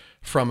land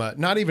from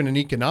not even an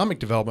economic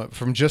development,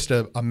 from just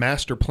a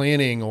master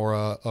planning or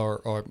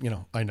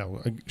I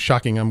know,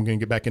 shocking, I'm going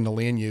to get back into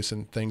land use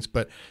and things,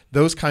 but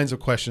those kinds of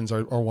questions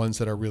are ones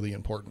that are really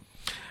important.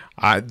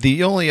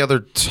 The only other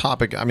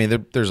topic, I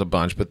mean, there's a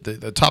bunch, but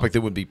the topic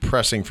that would be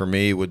pressing for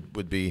me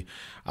would be,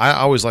 I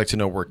always like to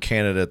know where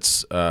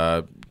candidates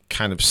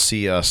kind of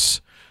see us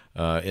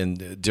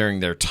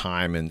during their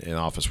time in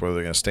office, whether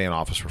they're going to stay in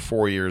office for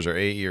 4 years or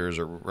 8 years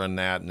or run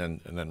that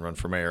and then run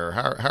for mayor, or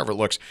however it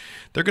looks.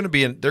 They're going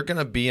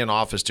to be in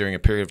office during a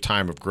period of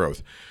time of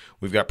growth.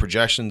 We've got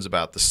projections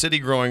about the city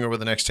growing over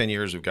the next 10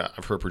 years.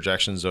 I've heard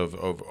projections of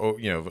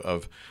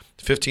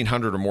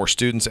 1,500 or more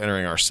students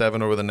entering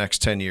R7 over the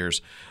next 10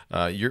 years.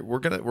 We're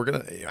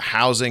gonna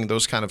housing,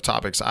 those kind of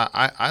topics.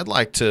 I'd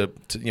like to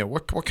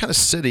what kind of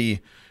city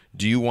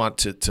do you want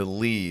to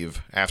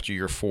leave after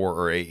your 4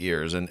 or 8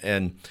 years?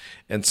 And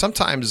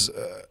sometimes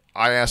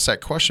I ask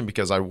that question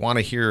because I want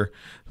to hear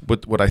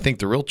what I think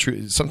the real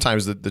truth.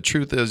 Sometimes the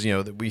truth is,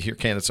 that we hear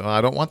candidates, I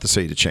don't want the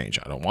city to change.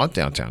 I don't want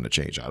downtown to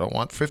change. I don't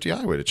want 50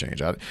 Highway to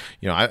change. I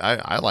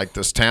like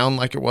this town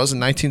like it was in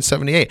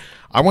 1978.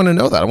 I want to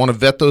know that. I want to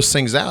vet those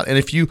things out. And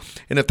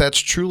if that's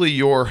truly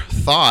your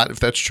thought, if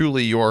that's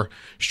truly your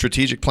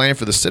strategic plan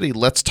for the city,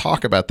 let's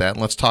talk about that,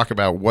 and let's talk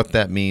about what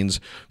that means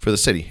for the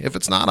city. If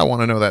it's not, I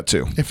want to know that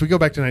too. If we go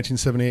back to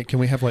 1978, can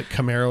we have like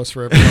Camaros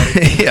for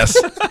everybody? Yes.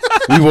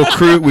 We will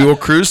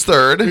cruise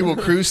third. We will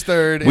cruise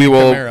third. We in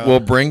will Camaro. we'll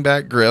bring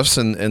back Griff's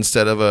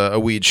instead of a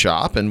weed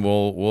shop, and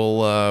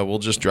we'll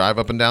just drive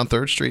up and down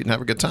 3rd Street and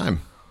have a good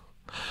time.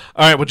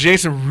 All right. Well,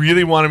 Jason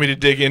really wanted me to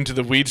dig into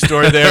the weed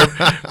story there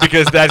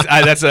because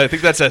I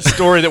think that's a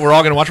story that we're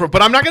all going to watch for.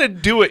 But I'm not going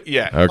to do it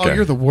yet. Okay. Oh,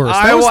 you're the worst.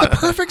 I That was wa- the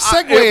perfect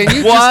segue, it and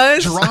you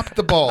was. just dropped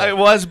the ball. It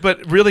was,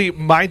 but really,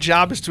 my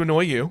job is to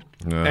annoy you,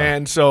 Yeah.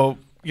 and so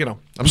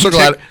I'm so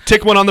glad.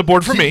 tick one on the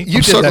board for me. You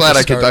I'm so did that glad to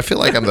I could. start. I feel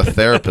like I'm the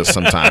therapist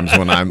sometimes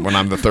when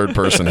I'm the third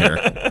person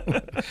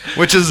here,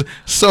 which is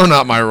so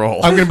not my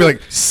role. I'm going to be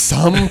like,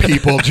 some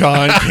people,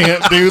 John,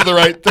 can't do the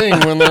right thing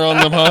when they're on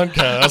the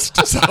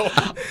podcast. So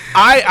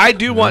I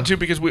do want to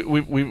because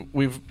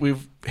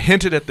we've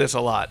hinted at this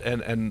a lot,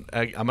 and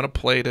I'm going to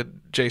play to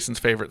Jason's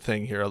favorite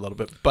thing here a little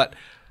bit, but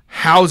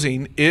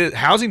housing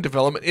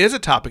development is a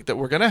topic that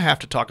we're going to have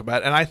to talk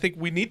about, and I think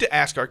we need to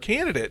ask our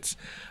candidates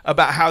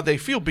about how they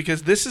feel,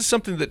 because this is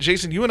something that,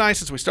 Jason, you and I,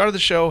 since we started the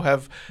show,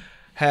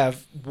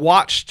 have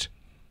watched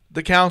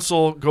the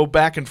council go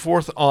back and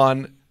forth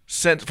on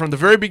since from the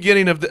very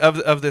beginning of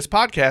this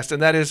podcast,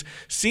 and that is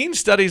seen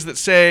studies that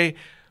say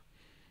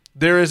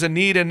there is a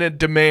need and a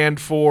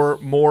demand for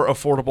more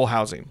affordable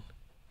housing,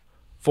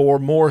 for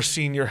more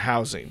senior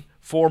housing,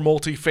 for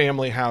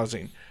multifamily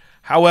housing.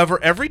 However,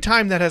 every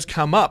time that has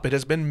come up, it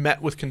has been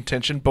met with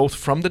contention both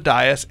from the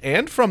dais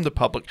and from the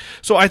public.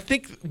 So I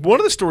think one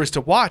of the stories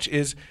to watch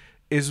is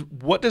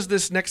what does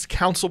this next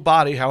council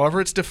body, however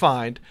it's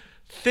defined,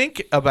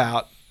 think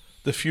about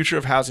the future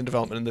of housing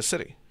development in the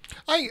city?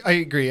 I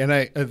agree, and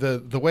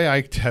the way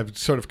I have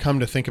sort of come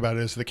to think about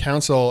it is the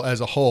council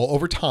as a whole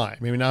over time.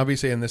 I mean,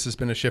 obviously, and this has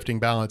been a shifting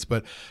balance,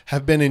 but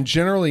have been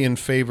generally in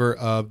favor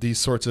of these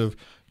sorts of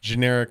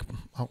generic,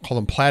 I'll call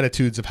them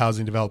platitudes of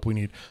housing development. We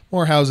need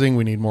more housing.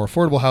 We need more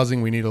affordable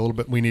housing. We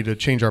need to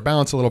change our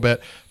balance a little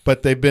bit,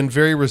 but they've been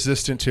very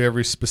resistant to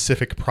every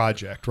specific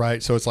project,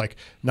 right? So it's like,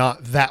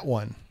 not that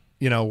one,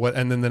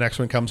 and then the next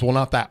one comes, well,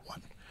 not that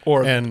one.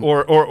 Or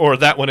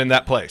that one in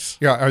that place.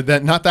 Yeah, or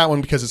that not that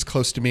one because it's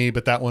close to me,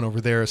 but that one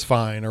over there is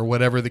fine, or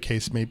whatever the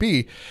case may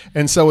be.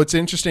 And so it's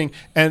interesting.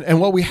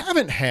 And what we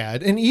haven't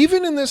had, and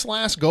even in this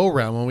last go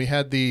round when we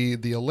had the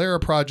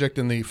Alera project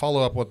and the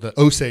follow up with the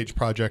Osage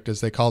project,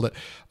 as they called it,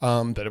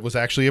 that it was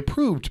actually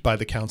approved by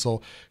the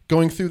council.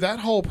 Going through that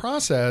whole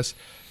process,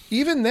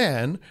 even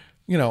then,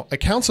 a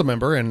council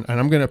member, and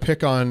I'm going to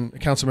pick on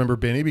council member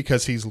Binney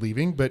because he's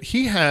leaving, but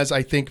he has,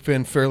 I think,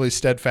 been fairly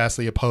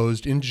steadfastly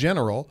opposed in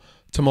general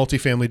to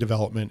multifamily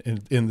development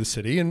in the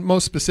city, and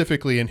most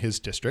specifically in his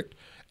district.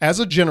 As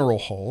a general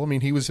whole, I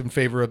mean, he was in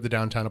favor of the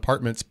downtown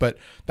apartments, but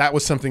that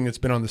was something that's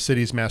been on the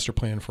city's master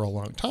plan for a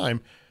long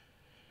time.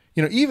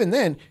 Even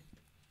then,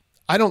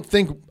 I don't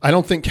think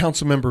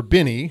Councilmember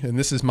Binney, and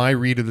this is my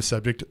read of the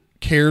subject,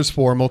 cares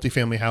for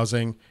multifamily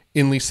housing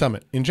in Lee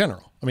Summit in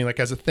general. I mean, like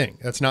as a thing,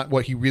 that's not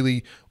what he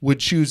really would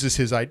choose as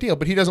his ideal,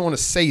 but he doesn't want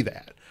to say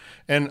that.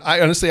 And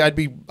I honestly, I'd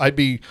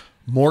be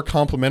more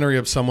complimentary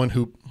of someone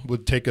who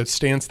would take a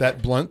stance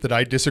that blunt that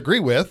I disagree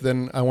with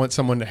than I want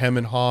someone to hem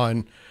and haw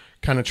and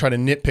kind of try to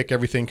nitpick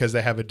everything because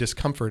they have a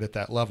discomfort at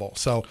that level.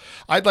 So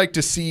I'd like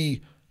to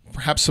see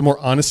perhaps some more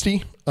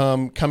honesty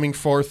coming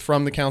forth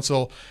from the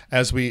council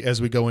as we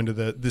go into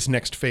this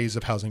next phase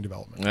of housing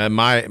development.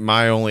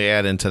 My only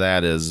add into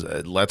that is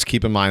let's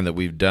keep in mind that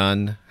we've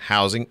done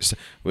housing.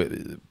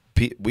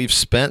 We've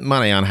spent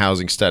money on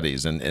housing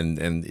studies, and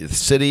the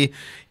city,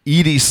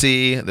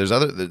 EDC. There's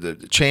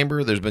the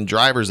chamber. There's been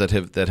drivers that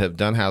have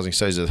done housing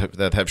studies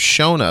that have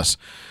shown us.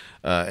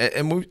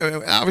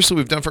 Obviously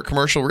we've done for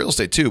commercial real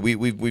estate too.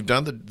 We've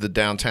done the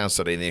downtown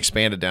study and the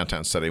expanded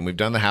downtown study, and we've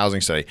done the housing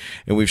study,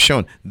 and we've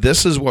shown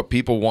this is what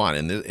people want,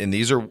 and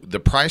these are the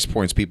price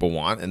points people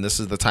want, and this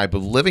is the type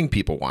of living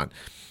people want.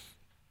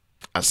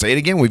 I say it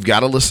again, we've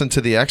got to listen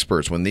to the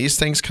experts when these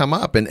things come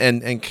up.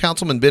 And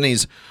Councilman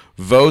Binney's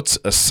votes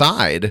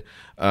aside,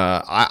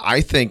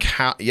 I think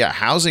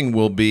housing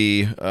will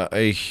be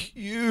a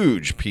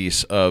huge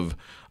piece of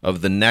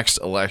the next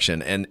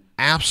election, and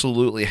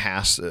absolutely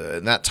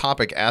that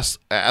topic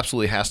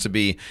absolutely has to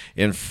be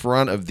in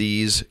front of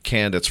these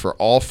candidates for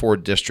all 4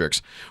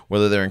 districts,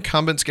 whether they're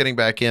incumbents getting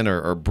back in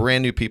or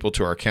brand new people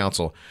to our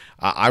council.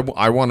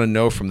 I want to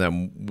know from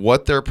them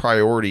what their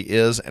priority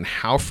is and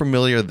how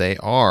familiar they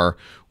are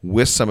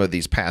with some of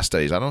these past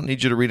studies. I don't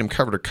need you to read them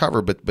cover to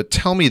cover, but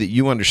tell me that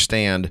you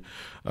understand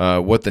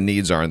what the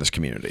needs are in this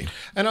community.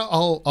 And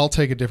I'll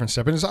take a different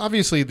step. And it's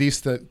obviously these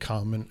that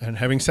come, and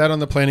having sat on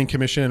the planning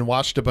commission and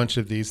watched a bunch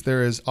of these,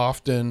 there is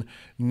often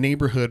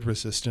neighborhood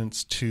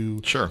resistance to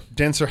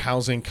denser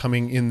housing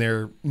coming in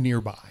there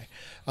nearby.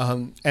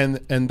 And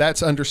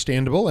that's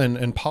understandable.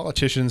 And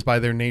politicians by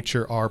their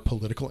nature are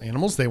political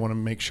animals. They want to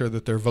make sure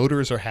that their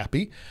voters are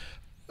happy.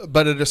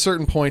 But at a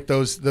certain point,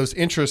 those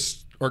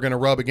interests are going to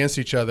rub against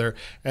each other,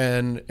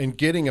 and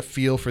getting a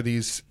feel for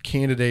these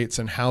candidates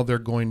and how they're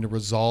going to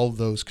resolve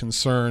those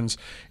concerns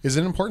is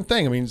an important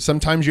thing. I mean,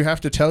 sometimes you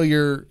have to tell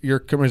your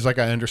communities, like,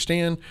 I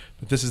understand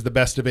that this is the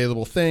best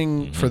available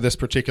thing for this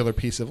particular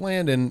piece of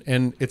land,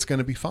 and it's going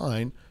to be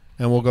fine.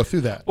 and we'll go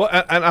through that. Well,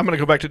 and I'm going to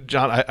go back to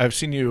John. I've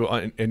seen you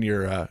in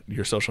your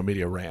social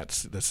media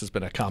rants. This has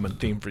been a common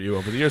theme for you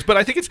over the years. But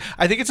I think it's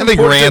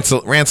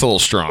important. Rant's a little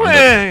strong.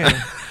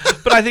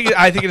 But I think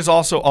it is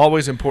also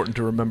always important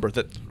to remember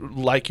that,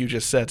 like you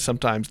just said,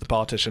 sometimes the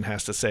politician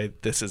has to say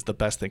this is the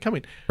best thing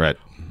coming. Right.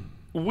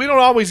 We don't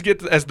always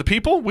get, as the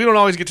people, we don't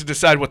always get to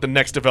decide what the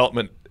next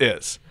development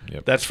is.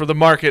 Yep. That's for the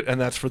market, and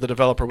that's for the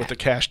developer with the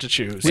cash to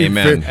choose.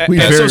 Amen. We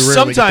And very so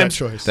rarely get that sometimes,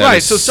 choice. That right?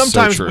 is So so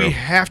sometimes true. we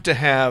have to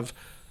have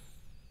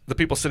the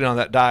people sitting on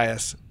that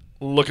dais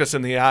look us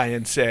in the eye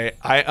and say,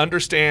 "I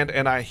understand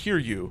and I hear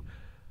you,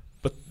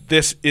 but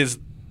this is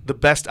the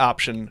best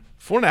option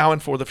for now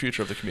and for the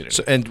future of the community."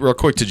 So, and real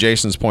quick to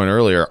Jason's point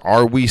earlier,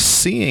 are we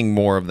seeing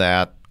more of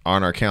that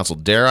on our council?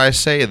 Dare I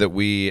say that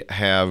we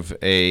have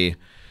a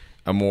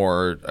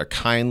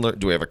kinder?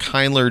 Do we have a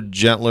kinder,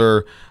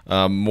 gentler,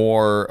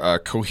 more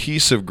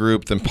cohesive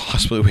group than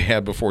possibly we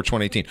had before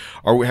 2018?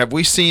 Have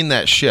we seen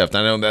that shift?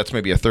 I know that's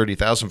maybe a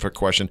 30,000-foot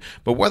question,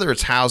 but whether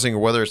it's housing or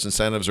whether it's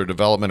incentives or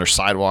development or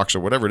sidewalks or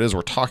whatever it is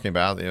we're talking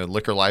about,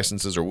 liquor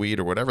licenses or weed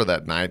or whatever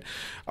that night,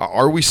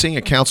 are we seeing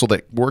a council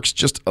that works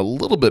just a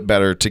little bit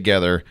better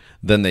together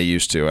than they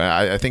used to?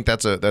 I think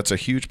that's a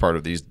huge part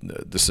of these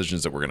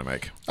decisions that we're going to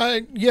make.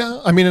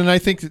 Yeah, I mean, and I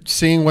think that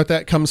seeing what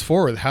that comes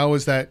forward, how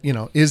is that,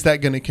 is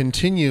that going to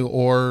continue?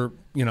 Or,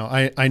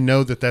 I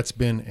know that that's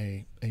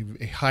been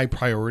a high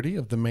priority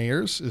of the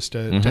mayors, is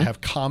to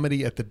have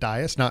comedy at the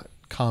dais, not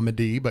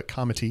comedy, but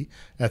comity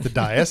at the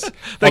dais.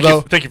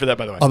 Thank you for that,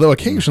 by the way. Although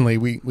occasionally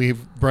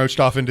we've broached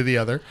off into the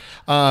other,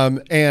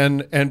 but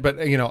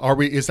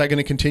is that going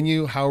to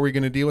continue? How are we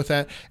going to deal with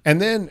that?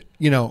 And then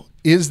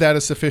is that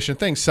a sufficient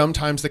thing?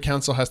 Sometimes the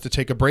council has to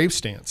take a brave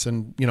stance,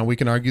 and we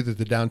can argue that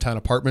the downtown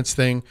apartments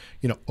thing,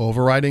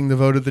 overriding the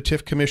vote of the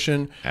TIF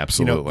commission,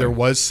 absolutely, there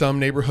was some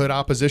neighborhood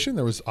opposition.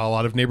 There was a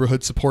lot of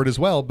neighborhood support as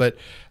well, but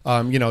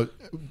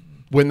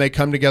when they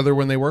come together,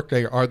 when they work,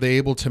 are they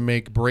able to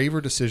make braver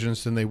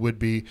decisions than they would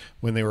be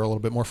when they were a little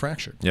bit more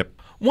fractured? Yep.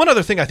 One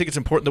other thing I think it's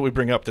important that we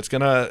bring up that's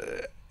going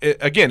to,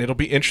 again, it'll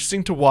be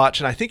interesting to watch,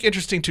 and I think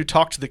interesting to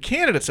talk to the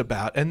candidates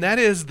about, and that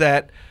is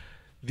that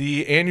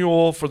the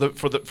annual for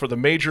the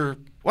major,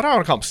 what do I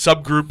want to call them,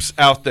 subgroups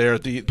out there,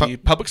 the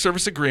public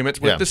service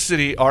agreements with the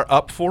city are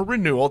up for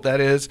renewal.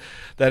 That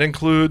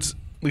includes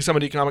Lee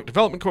Summit Economic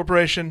Development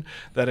Corporation,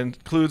 that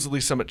includes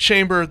Lee Summit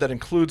Chamber, that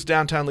includes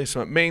downtown Lee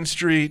Summit Main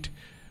Street.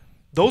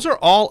 Those are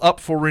all up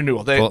for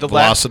renewal.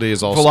 Velocity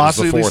is also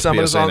Velocity, the Lee fourth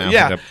Summit is PSA on. now.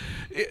 Yeah,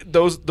 Yep.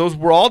 Those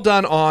were all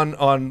done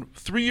on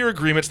 3-year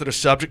agreements that are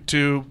subject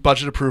to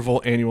budget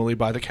approval annually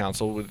by the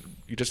council.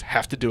 You just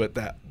have to do it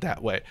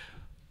that way.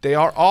 They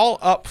are all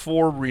up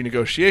for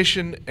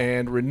renegotiation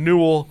and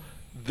renewal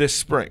this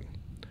spring.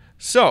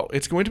 So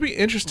it's going to be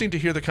interesting to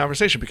hear the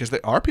conversation, because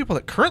there are people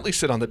that currently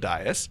sit on the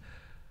dais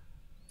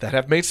that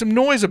have made some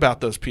noise about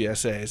those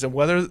PSAs and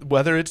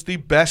whether it's the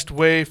best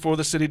way for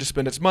the city to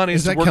spend its money.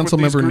 Is that council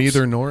member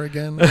neither nor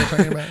again that we're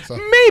talking about? So.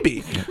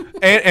 Maybe,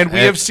 and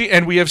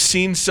we have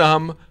seen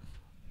some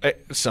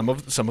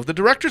of the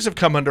directors have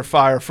come under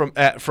fire from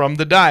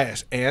the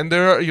dais, and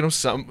there are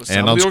some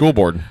on school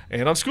board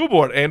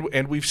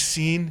and we've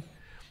seen.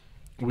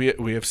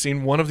 We have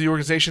seen one of the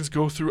organizations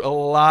go through a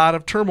lot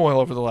of turmoil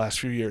over the last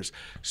few years.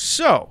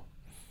 So,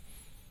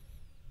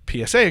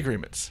 PSA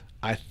agreements.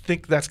 I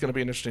think that's going to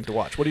be interesting to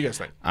watch. What do you guys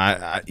think?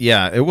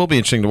 Yeah, it will be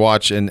interesting to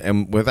watch.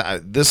 And with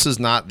this is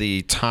not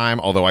the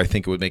time, although I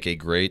think it would make a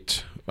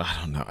great. I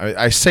don't know.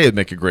 I say it'd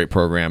make a great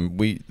program.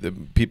 The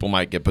people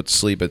might get put to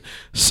sleep, but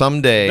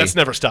someday that's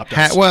never stopped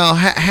us.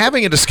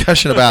 Having a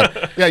discussion about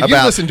you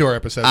listen to our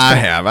episodes.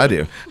 I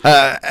do.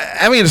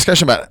 Having a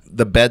discussion about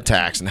the bed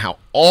tax and how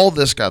all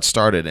this got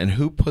started and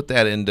who put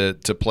that into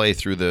play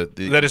through the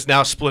that is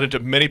now split into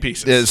many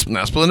pieces. Is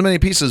now split into many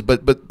pieces,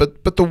 but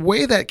the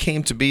way that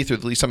came to be through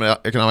the Lee Summit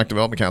Economic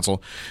Development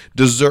Council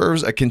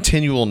deserves a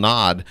continual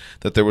nod,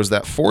 that there was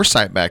that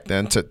foresight back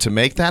then to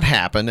make that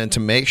happen and to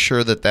make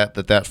sure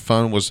that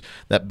fund was,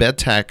 that bed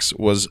tax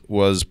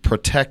was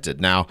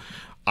protected. Now,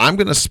 I'm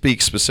going to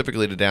speak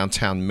specifically to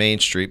downtown Main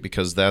Street,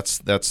 because that's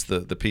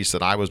the piece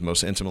that I was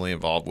most intimately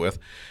involved with.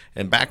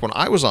 And back when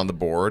I was on the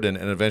board and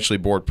eventually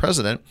board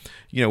president,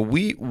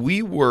 we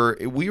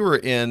were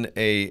in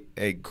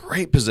a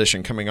great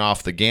position coming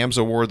off the GAMS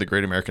Award, the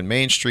Great American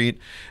Main Street,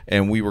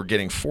 and we were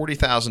getting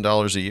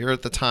 $40,000 a year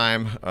at the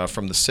time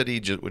from the city,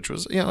 which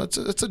was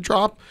it's a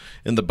drop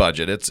in the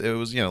budget. It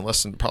was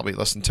less than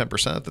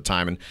 10% at the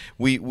time, and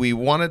we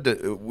wanted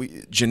to.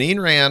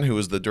 Janine Rand, who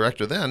was the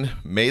director then,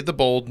 made the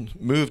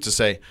bold move to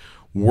say,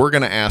 we're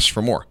going to ask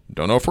for more.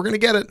 Don't know if we're going to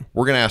get it.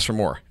 We're going to ask for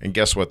more. And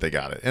guess what? They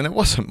got it. And it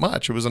wasn't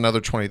much. It was another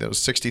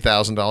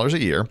 $60,000 a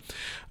year.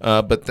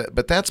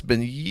 But that's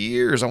been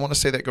years. I want to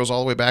say that goes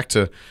all the way back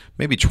to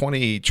maybe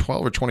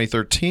 2012 or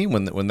 2013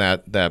 when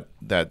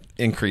that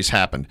increase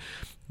happened.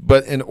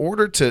 But in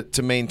order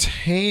to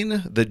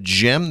maintain the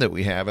gem that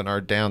we have in our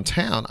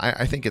downtown,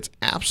 I think it's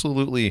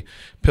absolutely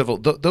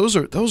pivotal. Those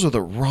are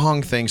the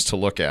wrong things to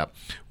look at.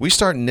 We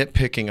start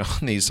nitpicking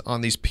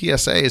on these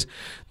PSAs.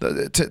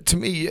 To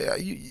me,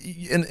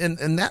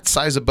 in that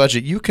size of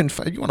budget, you want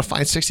to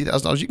find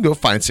 $60,000. You can go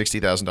find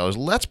 $60,000.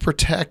 Let's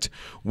protect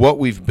what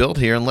we've built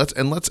here, and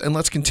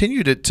let's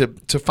continue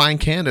to find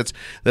candidates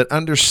that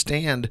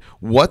understand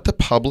what the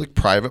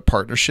public-private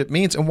partnership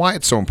means and why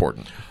it's so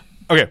important.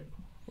 Okay,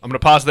 I'm going to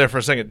pause there for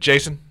a second.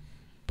 Jason,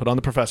 put on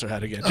the professor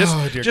hat again.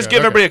 Just give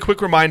everybody a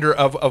quick reminder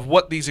of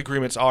what these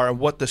agreements are and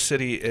what the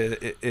city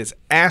is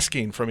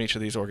asking from each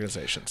of these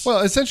organizations. Well,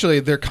 essentially,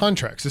 they're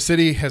contracts. The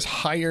city has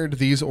hired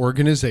these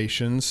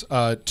organizations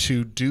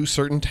to do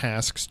certain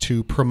tasks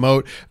to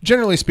promote.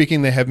 Generally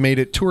speaking, they have made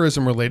it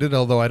tourism related,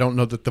 although I don't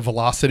know that the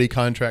Velocity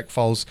contract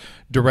falls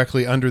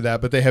directly under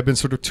that, but they have been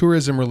sort of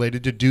tourism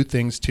related to do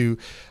things to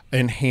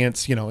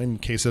enhance, in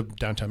case of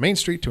downtown Main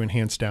Street, to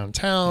enhance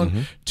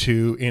downtown,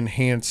 to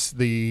enhance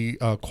the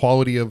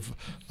quality of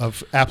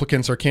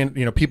applicants or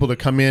people to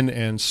come in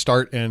and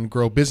start and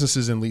grow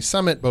businesses in Lee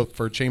Summit, both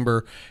for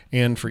Chamber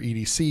and for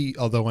EDC,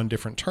 although on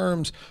different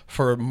terms.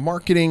 For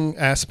marketing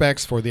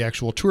aspects, for the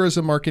actual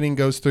tourism marketing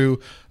goes through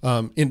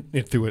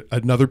through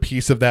another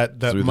piece of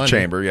that through money, the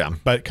Chamber, yeah,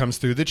 but it comes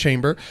through the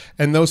Chamber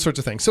and those sorts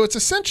of things. So it's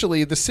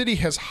essentially the city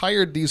has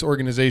hired these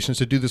organizations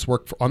to do this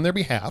work on their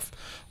behalf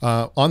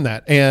on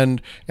that.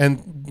 And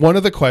one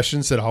of the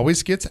questions that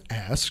always gets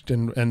asked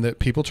and that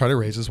people try to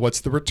raise is,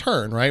 what's the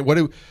return, right?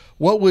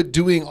 What would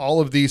doing all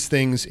of these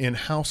things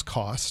in-house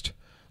cost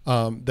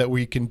that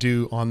we can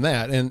do on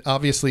that? And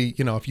obviously,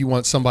 if you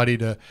want somebody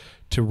to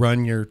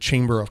run your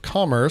Chamber of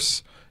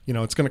Commerce,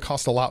 it's going to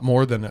cost a lot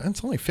more than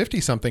it's only 50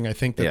 something. I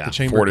think that the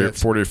Chamber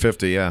gets 40 or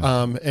 50.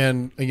 Yeah.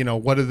 And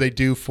what do they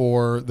do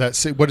for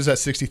that? What does that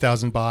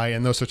 60,000 buy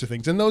and those sorts of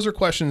things? And those are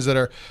questions that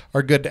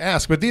are good to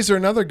ask, but these are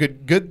another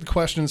good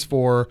questions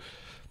for,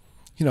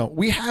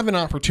 we have an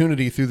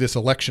opportunity through this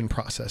election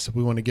process, if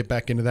we want to get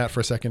back into that for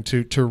a second,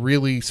 to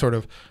really sort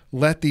of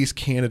let these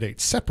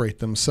candidates separate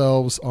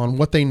themselves on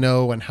what they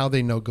know and how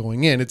they know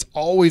going in. It's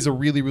always a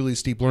really, really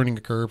steep learning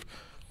curve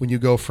when you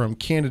go from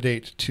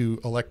candidate to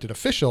elected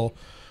official.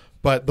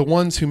 But the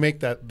ones who make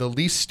that the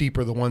least steep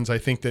are the ones I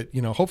think that,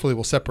 hopefully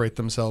will separate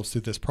themselves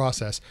through this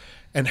process.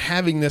 And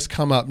having this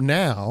come up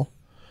now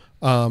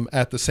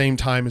at the same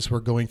time as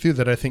we're going through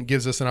that, I think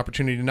gives us an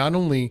opportunity to not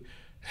only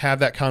have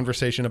that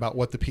conversation about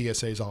what the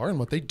PSAs are and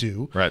what they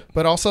do, right,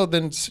 but also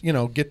then,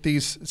 get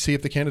these, see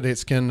if the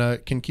candidates can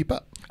keep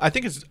up. I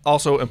think it's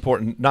also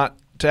important not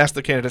to ask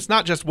the candidates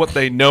not just what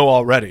they know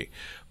already,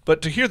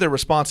 but to hear their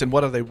response and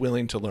what are they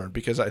willing to learn.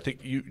 Because I think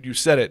you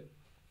said it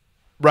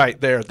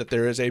right there, that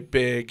there is a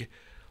big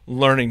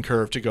learning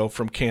curve to go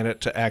from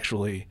candidate to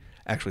actually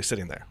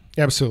sitting there.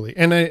 Absolutely.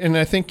 And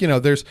I think,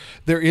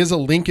 there is a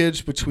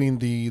linkage between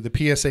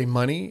the PSA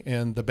money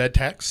and the bed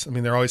tax. I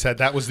mean, there always had,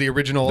 that was the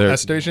original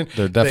estimation.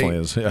 There definitely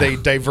is. Yeah. They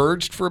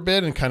diverged for a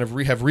bit and kind of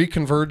have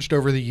reconverged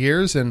over the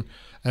years. And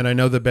I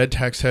know the bed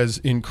tax has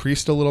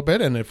increased a little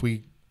bit. And if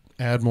we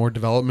add more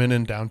development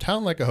in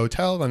downtown, like a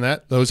hotel, then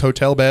those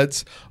hotel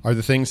beds are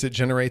the things that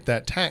generate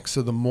that tax.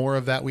 So the more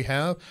of that we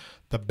have,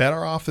 the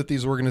better off that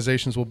these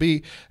organizations will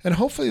be. And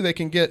hopefully they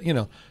can get,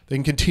 they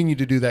can continue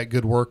to do that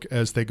good work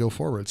as they go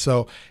forward.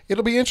 So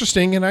it'll be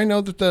interesting. And I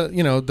know that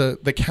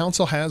the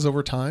council has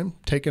over time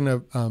taken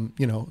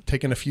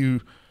a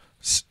few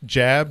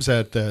jabs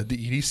at the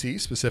EDC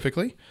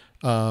specifically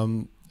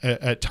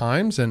at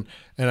times. And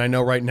I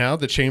know right now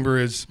the Chamber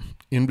is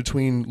in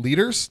between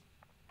leaders.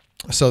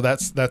 So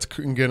that's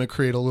going to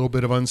create a little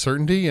bit of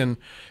uncertainty, and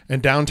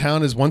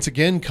downtown is once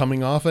again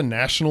coming off a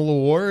national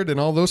award and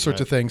all those sorts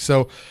of things.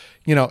 So,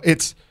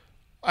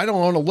 I don't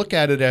want to look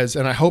at it as,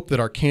 and I hope that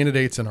our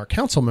candidates and our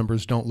council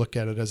members don't look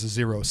at it as a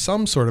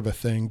zero-sum sort of a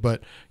thing,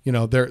 but,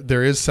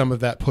 there is some of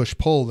that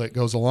push-pull that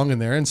goes along in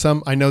there. And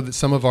I know that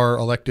some of our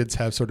electeds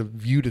have sort of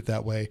viewed it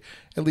that way,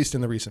 at least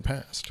in the recent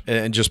past.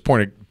 And just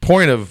point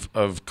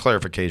of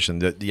clarification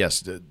that, yes,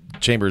 the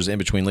Chamber is in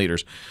between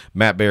leaders.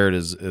 Matt Barrett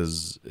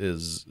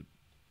is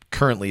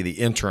currently the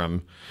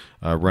interim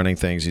running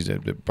things. He's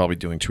probably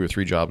doing 2 or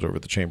 3 jobs over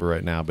at the Chamber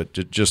right now. But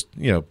just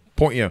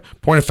point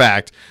of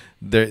fact,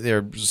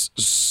 they're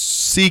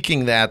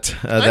seeking that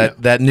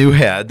new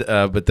head,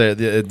 but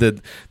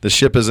the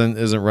ship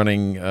isn't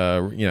running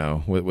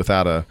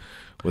without a.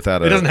 It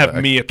doesn't have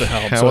me at the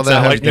helm, so it's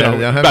not like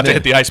about to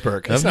hit the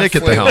iceberg. Have Nick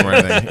at the helm or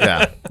anything.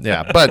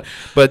 Yeah.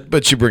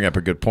 But you bring up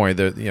a good point.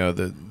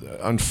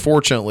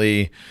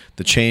 Unfortunately,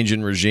 the change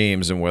in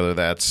regimes, and whether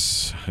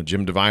that's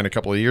Jim Devine a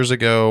couple of years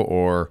ago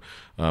or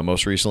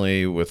most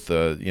recently with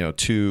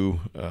 2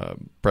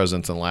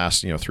 presidents in the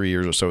last 3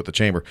 years or so at the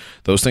Chamber,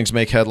 those things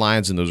make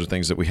headlines, and those are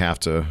things that we have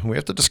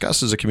to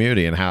discuss as a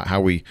community, and how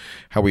we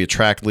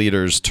attract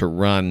leaders to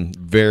run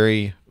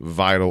very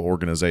vital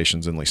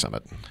organizations in Lee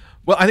Summit.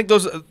 Well, I think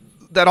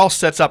that all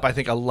sets up, I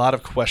think, a lot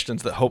of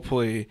questions that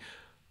hopefully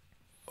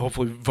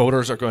hopefully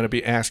voters are going to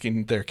be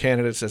asking their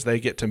candidates as they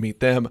get to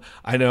meet them.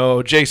 I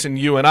know, Jason,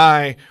 you and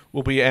I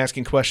will be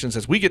asking questions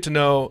as we get to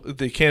know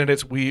the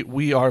candidates.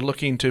 We are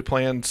looking to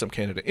plan some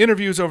candidate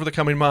interviews over the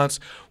coming months.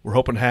 We're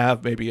hoping to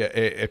have maybe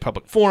a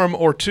public forum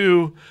or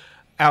two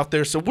out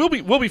there. So we'll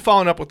be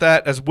following up with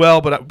that as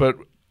well. But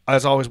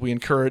as always, we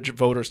encourage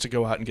voters to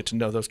go out and get to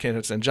know those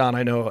candidates. And John,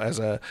 I know as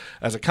a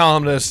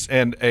columnist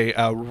and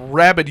a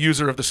rabid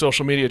user of the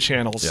social media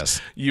channels, yes,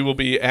 you will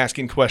be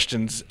asking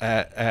questions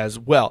as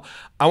well.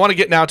 I want to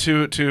get now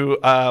to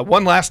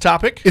one last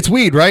topic. It's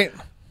weed, right?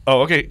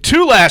 Oh, okay.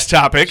 Two last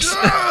topics.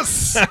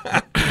 Yes! All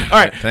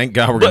right. Thank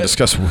God we're going to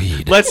discuss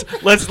weed. Let's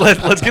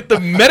get the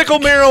medical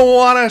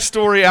marijuana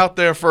story out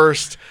there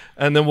first,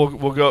 and then we'll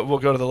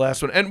go to the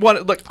last one. And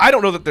look, I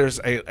don't know that there's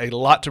a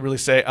lot to really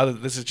say other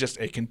than this is just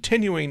a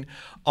continuing,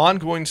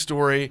 ongoing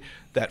story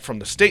that from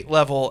the state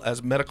level,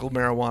 as medical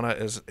marijuana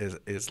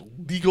is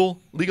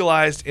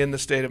legalized in the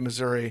state of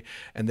Missouri,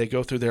 and they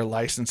go through their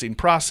licensing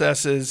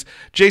processes.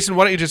 Jason,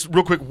 why don't you just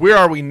real quick, where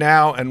are we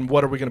now, and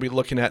what are we going to be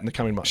looking at in the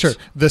coming months? Sure.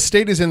 The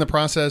state is in the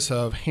process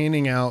of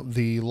handing out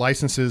the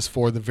licenses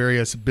for the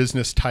various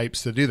business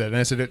types to do that. And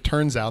as it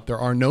turns out, there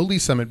are no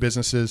Lee's Summit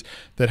businesses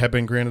that have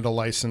been granted a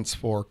license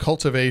for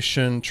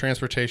cultivation,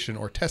 transportation,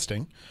 or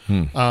testing.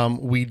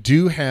 We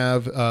do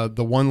have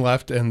the one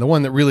left, and the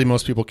one that really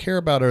most people care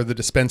about are the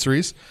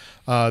dispensaries.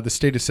 The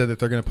state has said that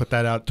they're going to put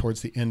that out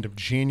towards the end of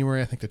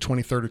January. I think the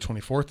 23rd or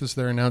 24th is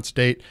their announced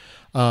date.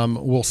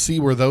 We'll see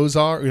where those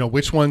are,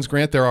 which ones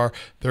grant.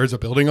 There's a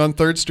building on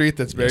 3rd Street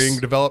that's being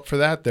developed for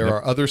that. There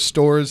are other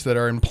stores that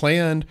are in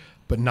planned,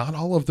 but not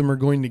all of them are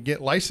going to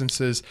get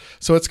licenses.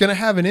 So it's going to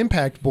have an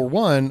impact, for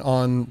one,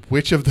 on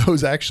which of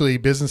those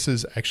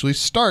businesses actually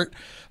start,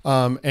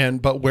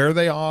 but where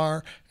they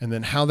are, and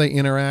then how they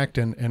interact,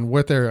 and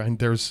what they're. And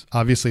there's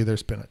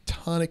been a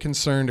ton of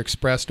concern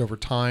expressed over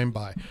time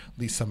by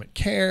Lee's Summit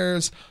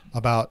Cares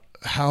about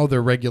how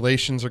their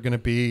regulations are going to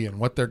be and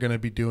what they're going to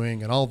be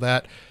doing and all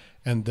that.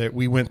 And that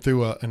we went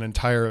through an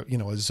entire,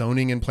 a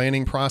zoning and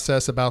planning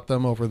process about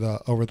them over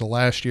the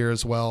last year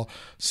as well.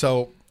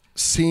 So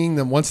seeing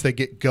them once they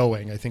get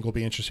going, I think will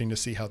be interesting to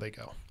see how they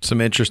go.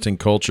 Some interesting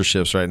culture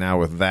shifts right now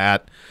with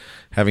that,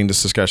 having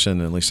this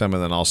discussion, and Lee's Summit,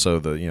 and then also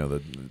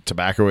the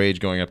tobacco age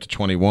going up to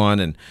 21.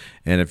 And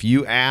if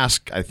you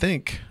ask, I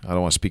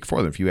don't want to speak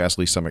for them, if you ask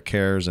Lee's Summit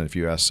Cares, and if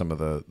you ask some of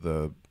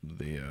the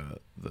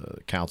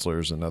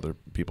counselors and other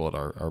people at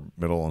our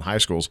middle and high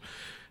schools,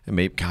 and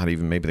maybe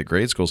the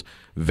grade schools,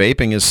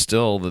 vaping is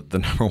still the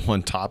number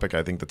one topic,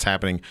 I think, that's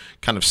happening,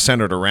 kind of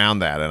centered around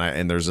that.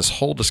 And there's this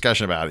whole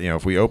discussion about,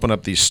 if we open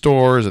up these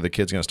stores, are the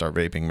kids going to start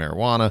vaping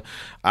marijuana?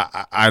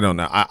 I don't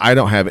know. I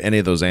don't have any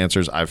of those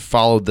answers. I've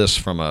followed this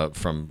from a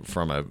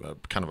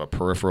kind of a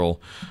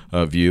peripheral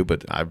view,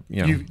 but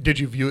Did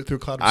you view it through a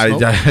cloud of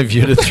smoke? I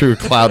viewed it through a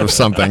cloud of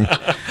something.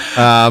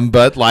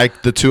 But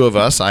like the two of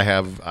us, I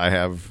have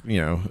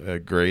a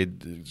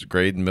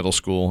grade middle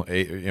school,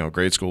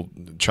 grade school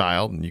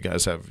child, and you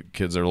guys have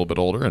kids that are a little bit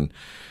older, and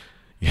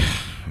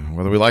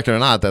whether we like it or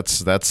not, that's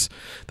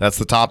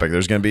the topic.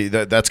 There's going to be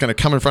that's going to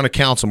come in front of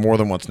council more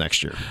than once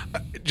next year.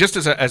 Just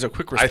as a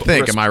quick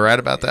response, am I right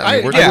about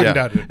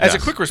that? As a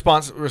quick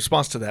response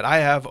to that, I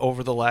have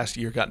over the last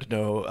year gotten to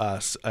know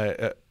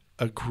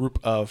a group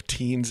of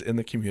teens in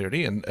the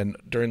community, and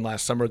during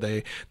last summer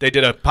they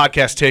did a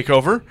podcast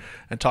takeover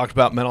and talked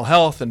about mental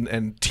health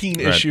and teen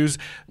issues.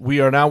 We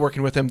are now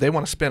working with them. They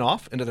want to spin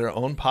off into their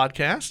own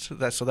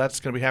podcast, so that's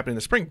going to be happening in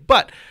the spring.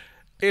 But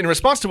in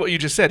response to what you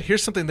just said,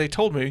 here's something they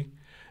told me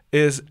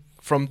is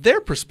from their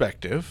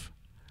perspective,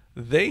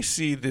 they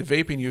see the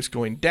vaping use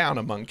going down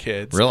among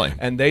kids. Really?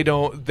 And they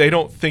don't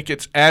think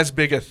it's as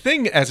big a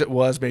thing as it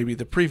was maybe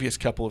the previous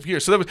couple of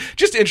years. So that was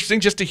just interesting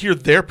just to hear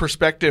their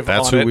perspective on it.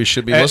 That's who we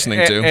should be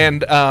listening to. And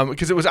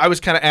because I was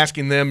kind of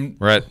asking them,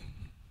 right,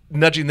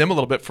 nudging them a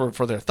little bit for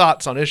their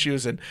thoughts on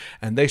issues, and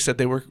they said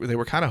they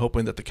were kind of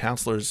hoping that the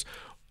counselors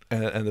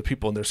and the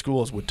people in their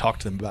schools would talk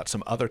to them about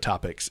some other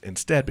topics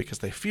instead, because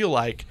they feel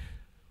like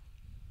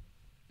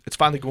it's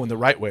finally going the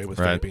right way with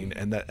vaping,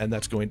 and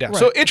that's going down. Right.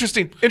 So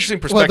interesting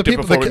perspective. Well, the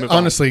people before we move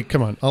honestly,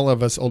 come on, all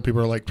of us old people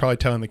are like probably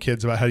telling the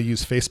kids about how to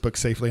use Facebook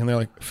safely, and they're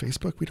like,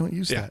 Facebook, we don't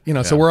use that.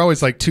 So we're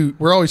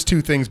always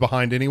two things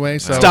behind anyway.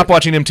 So stop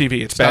watching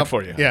MTV; it's bad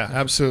for you. Yeah,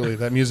 absolutely.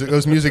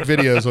 Those music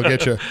videos will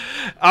get you.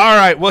 All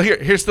right. Well,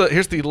 here's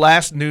the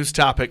last news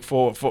topic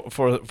for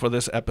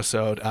this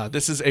episode.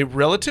 This is a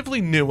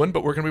relatively new one,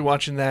 but we're going to be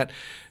watching that.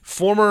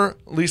 Former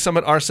Lee's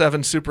Summit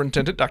R7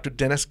 Superintendent Dr.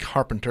 Dennis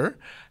Carpenter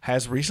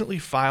has recently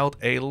filed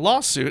a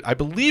lawsuit, I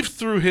believe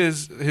through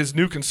his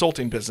new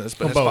consulting business,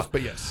 but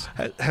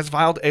has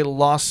filed a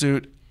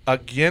lawsuit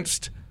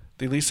against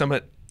the Lee's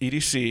Summit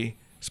EDC,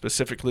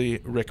 specifically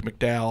Rick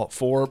McDowell,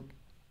 for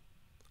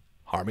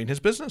harming his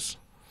business.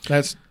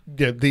 That's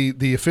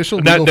the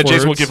official That legal words.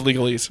 Jason will give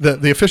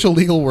legalese. The official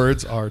legal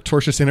words are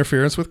tortious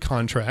interference with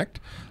contract.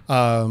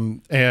 I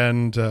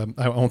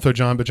won't throw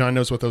John, but John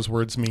knows what those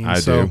words mean. I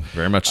do,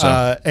 very much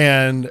so.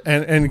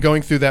 And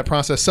going through that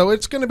process. So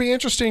it's going to be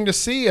interesting to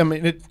see. I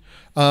mean,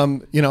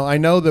 I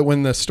know that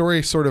when the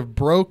story sort of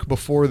broke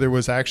before there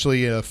was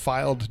actually a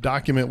filed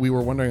document, we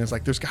were wondering, it's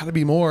like, there's got to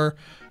be more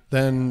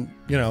than,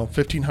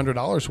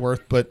 $1,500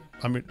 worth. But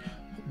I mean,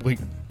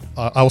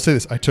 I will say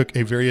this. I took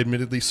a very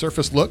admittedly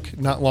surface look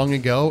not long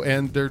ago,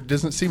 and there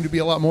doesn't seem to be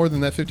a lot more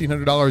than that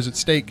 $1,500 at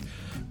stake,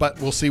 but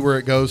we'll see where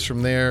it goes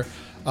from there.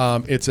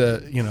 It's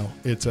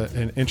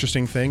an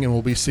interesting thing, and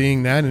we'll be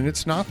seeing that. And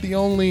it's not the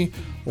only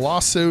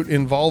lawsuit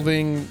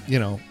involving,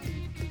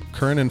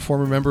 current and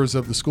former members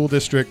of the school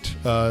district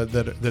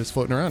that is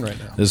floating around right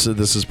now. This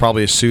is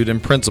probably a suit in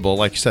principle,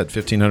 like you said,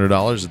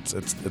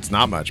 $1,500. It's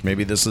not much.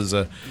 Maybe this is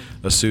a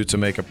suit to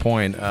make a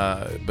point.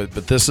 But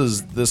this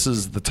is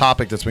the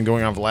topic that's been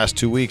going on for the last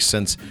 2 weeks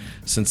since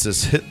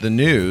this hit the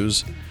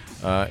news.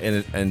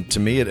 And to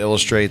me, it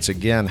illustrates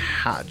again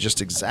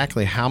just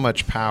exactly how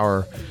much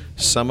power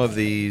some of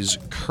these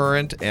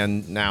current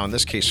and now in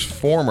this case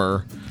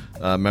former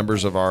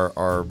members of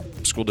our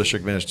school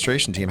district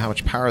administration team, how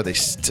much power they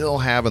still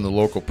have in the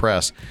local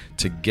press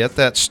to get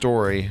that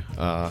story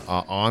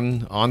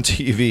on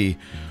TV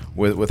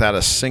without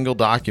a single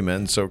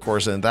document. So, of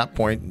course, at that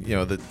point,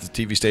 the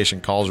TV station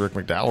calls Rick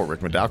McDowell. Well,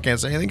 Rick McDowell can't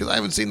say anything because I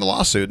haven't seen the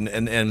lawsuit.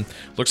 And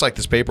looks like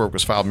this paperwork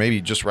was filed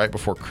maybe just right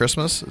before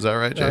Christmas. Is that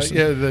right, Jason?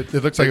 It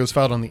looks like it was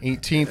filed on the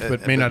 18th,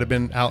 but may not have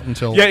been out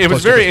until... Yeah, it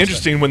was very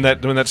interesting when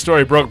that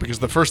story broke, because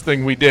the first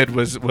thing we did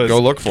was go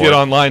look for get it.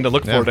 online to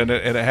look for it, and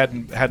it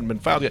hadn't been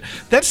filed yet.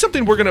 That's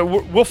something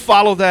we'll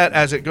follow that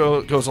as it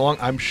goes along.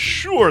 I'm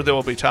sure there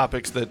will be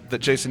topics that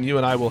Jason, you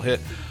and I will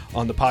hit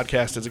on the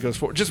podcast as it goes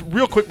forward. Just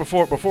real quick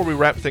before we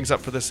wrap things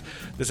up for this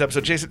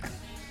episode, Jason,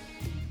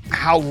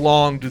 how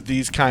long do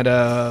these kind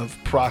of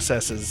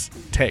processes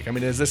take? I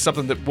mean, is this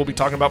something that we'll be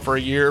talking about for a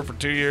year, for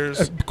 2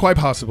 years? Quite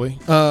possibly.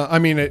 I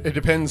mean, it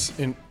depends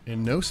in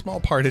no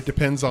small part. It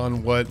depends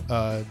on what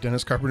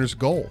Dennis Carpenter's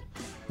goal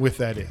with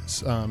that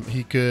is.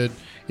 He could,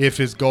 if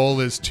his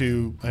goal is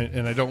to,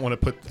 and I don't want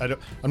to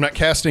I'm not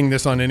casting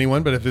this on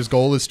anyone, but if his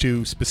goal is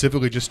to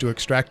specifically just to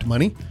extract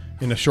money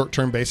in a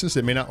short-term basis,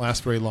 it may not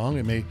last very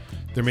long.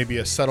 There may be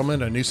a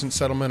settlement, a nuisance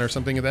settlement or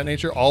something of that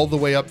nature, all the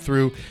way up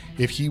through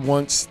if he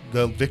wants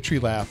the victory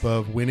lap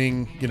of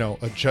winning,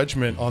 a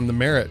judgment on the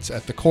merits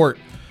at the court.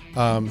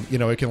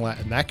 It can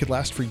and that could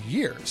last for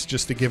years,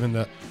 just to given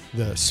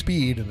the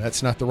speed, and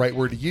that's not the right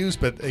word to use,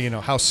 but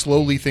how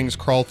slowly things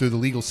crawl through the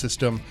legal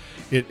system.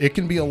 It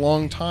can be a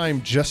long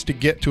time just to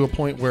get to a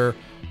point where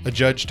a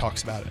judge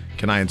talks about it.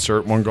 Can I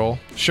insert one goal?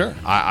 Sure.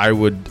 I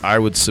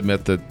would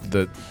submit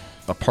that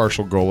a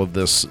partial goal of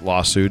this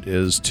lawsuit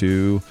is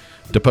to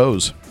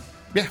depose.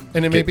 Yeah,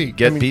 and it may be.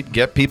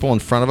 Get people in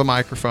front of a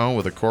microphone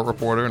with a court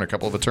reporter and a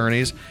couple of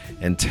attorneys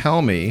and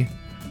tell me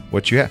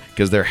what you have,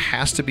 because there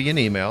has to be an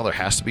email, there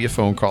has to be a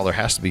phone call, there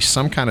has to be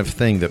some kind of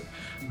thing that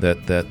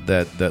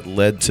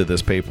led to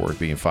this paperwork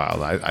being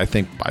filed. I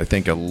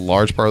think a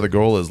large part of the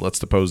goal is let's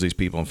depose these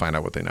people and find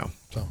out what they know.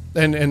 So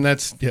and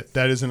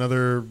that is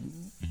another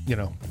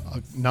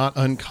not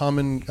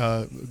uncommon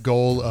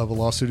goal of a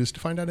lawsuit, is to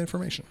find out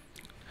information.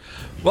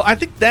 Well, I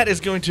think that's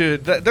going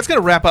to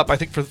wrap up, I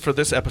think, for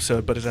this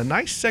episode, but it's a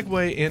nice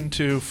segue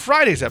into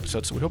Friday's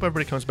episode. So we hope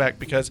everybody comes back,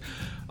 because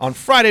on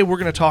Friday we're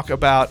going to talk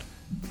about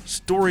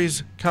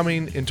stories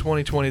coming in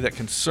 2020 that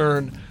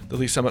concern the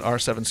Lee Summit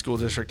R7 School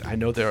District. I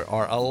know there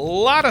are a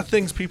lot of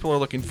things people are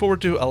looking forward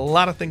to, a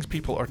lot of things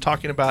people are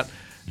talking about.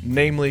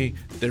 Namely,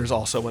 there's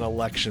also an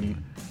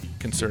election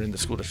concerning the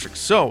school district.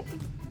 So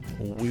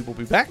we will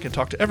be back and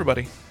talk to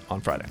everybody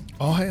on Friday.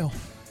 All hail.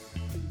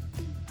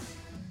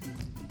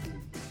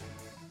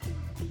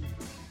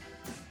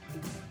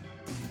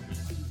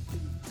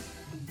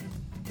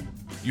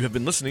 You have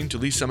been listening to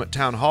Lee Summit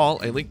Town Hall,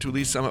 a Link to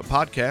Lee Summit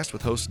podcast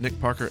with hosts Nick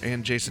Parker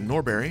and Jason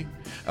Norberry.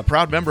 A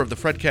proud member of the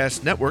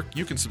Fredcast Network,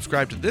 you can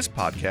subscribe to this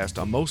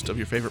podcast on most of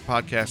your favorite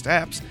podcast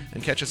apps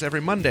and catch us every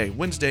Monday,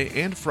 Wednesday,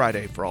 and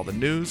Friday for all the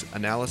news,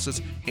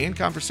 analysis, and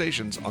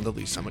conversations on the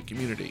Lee Summit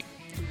community.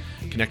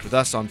 Connect with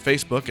us on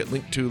Facebook at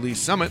Link to Lee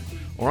Summit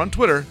or on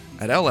Twitter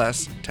at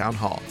LS Town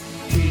Hall.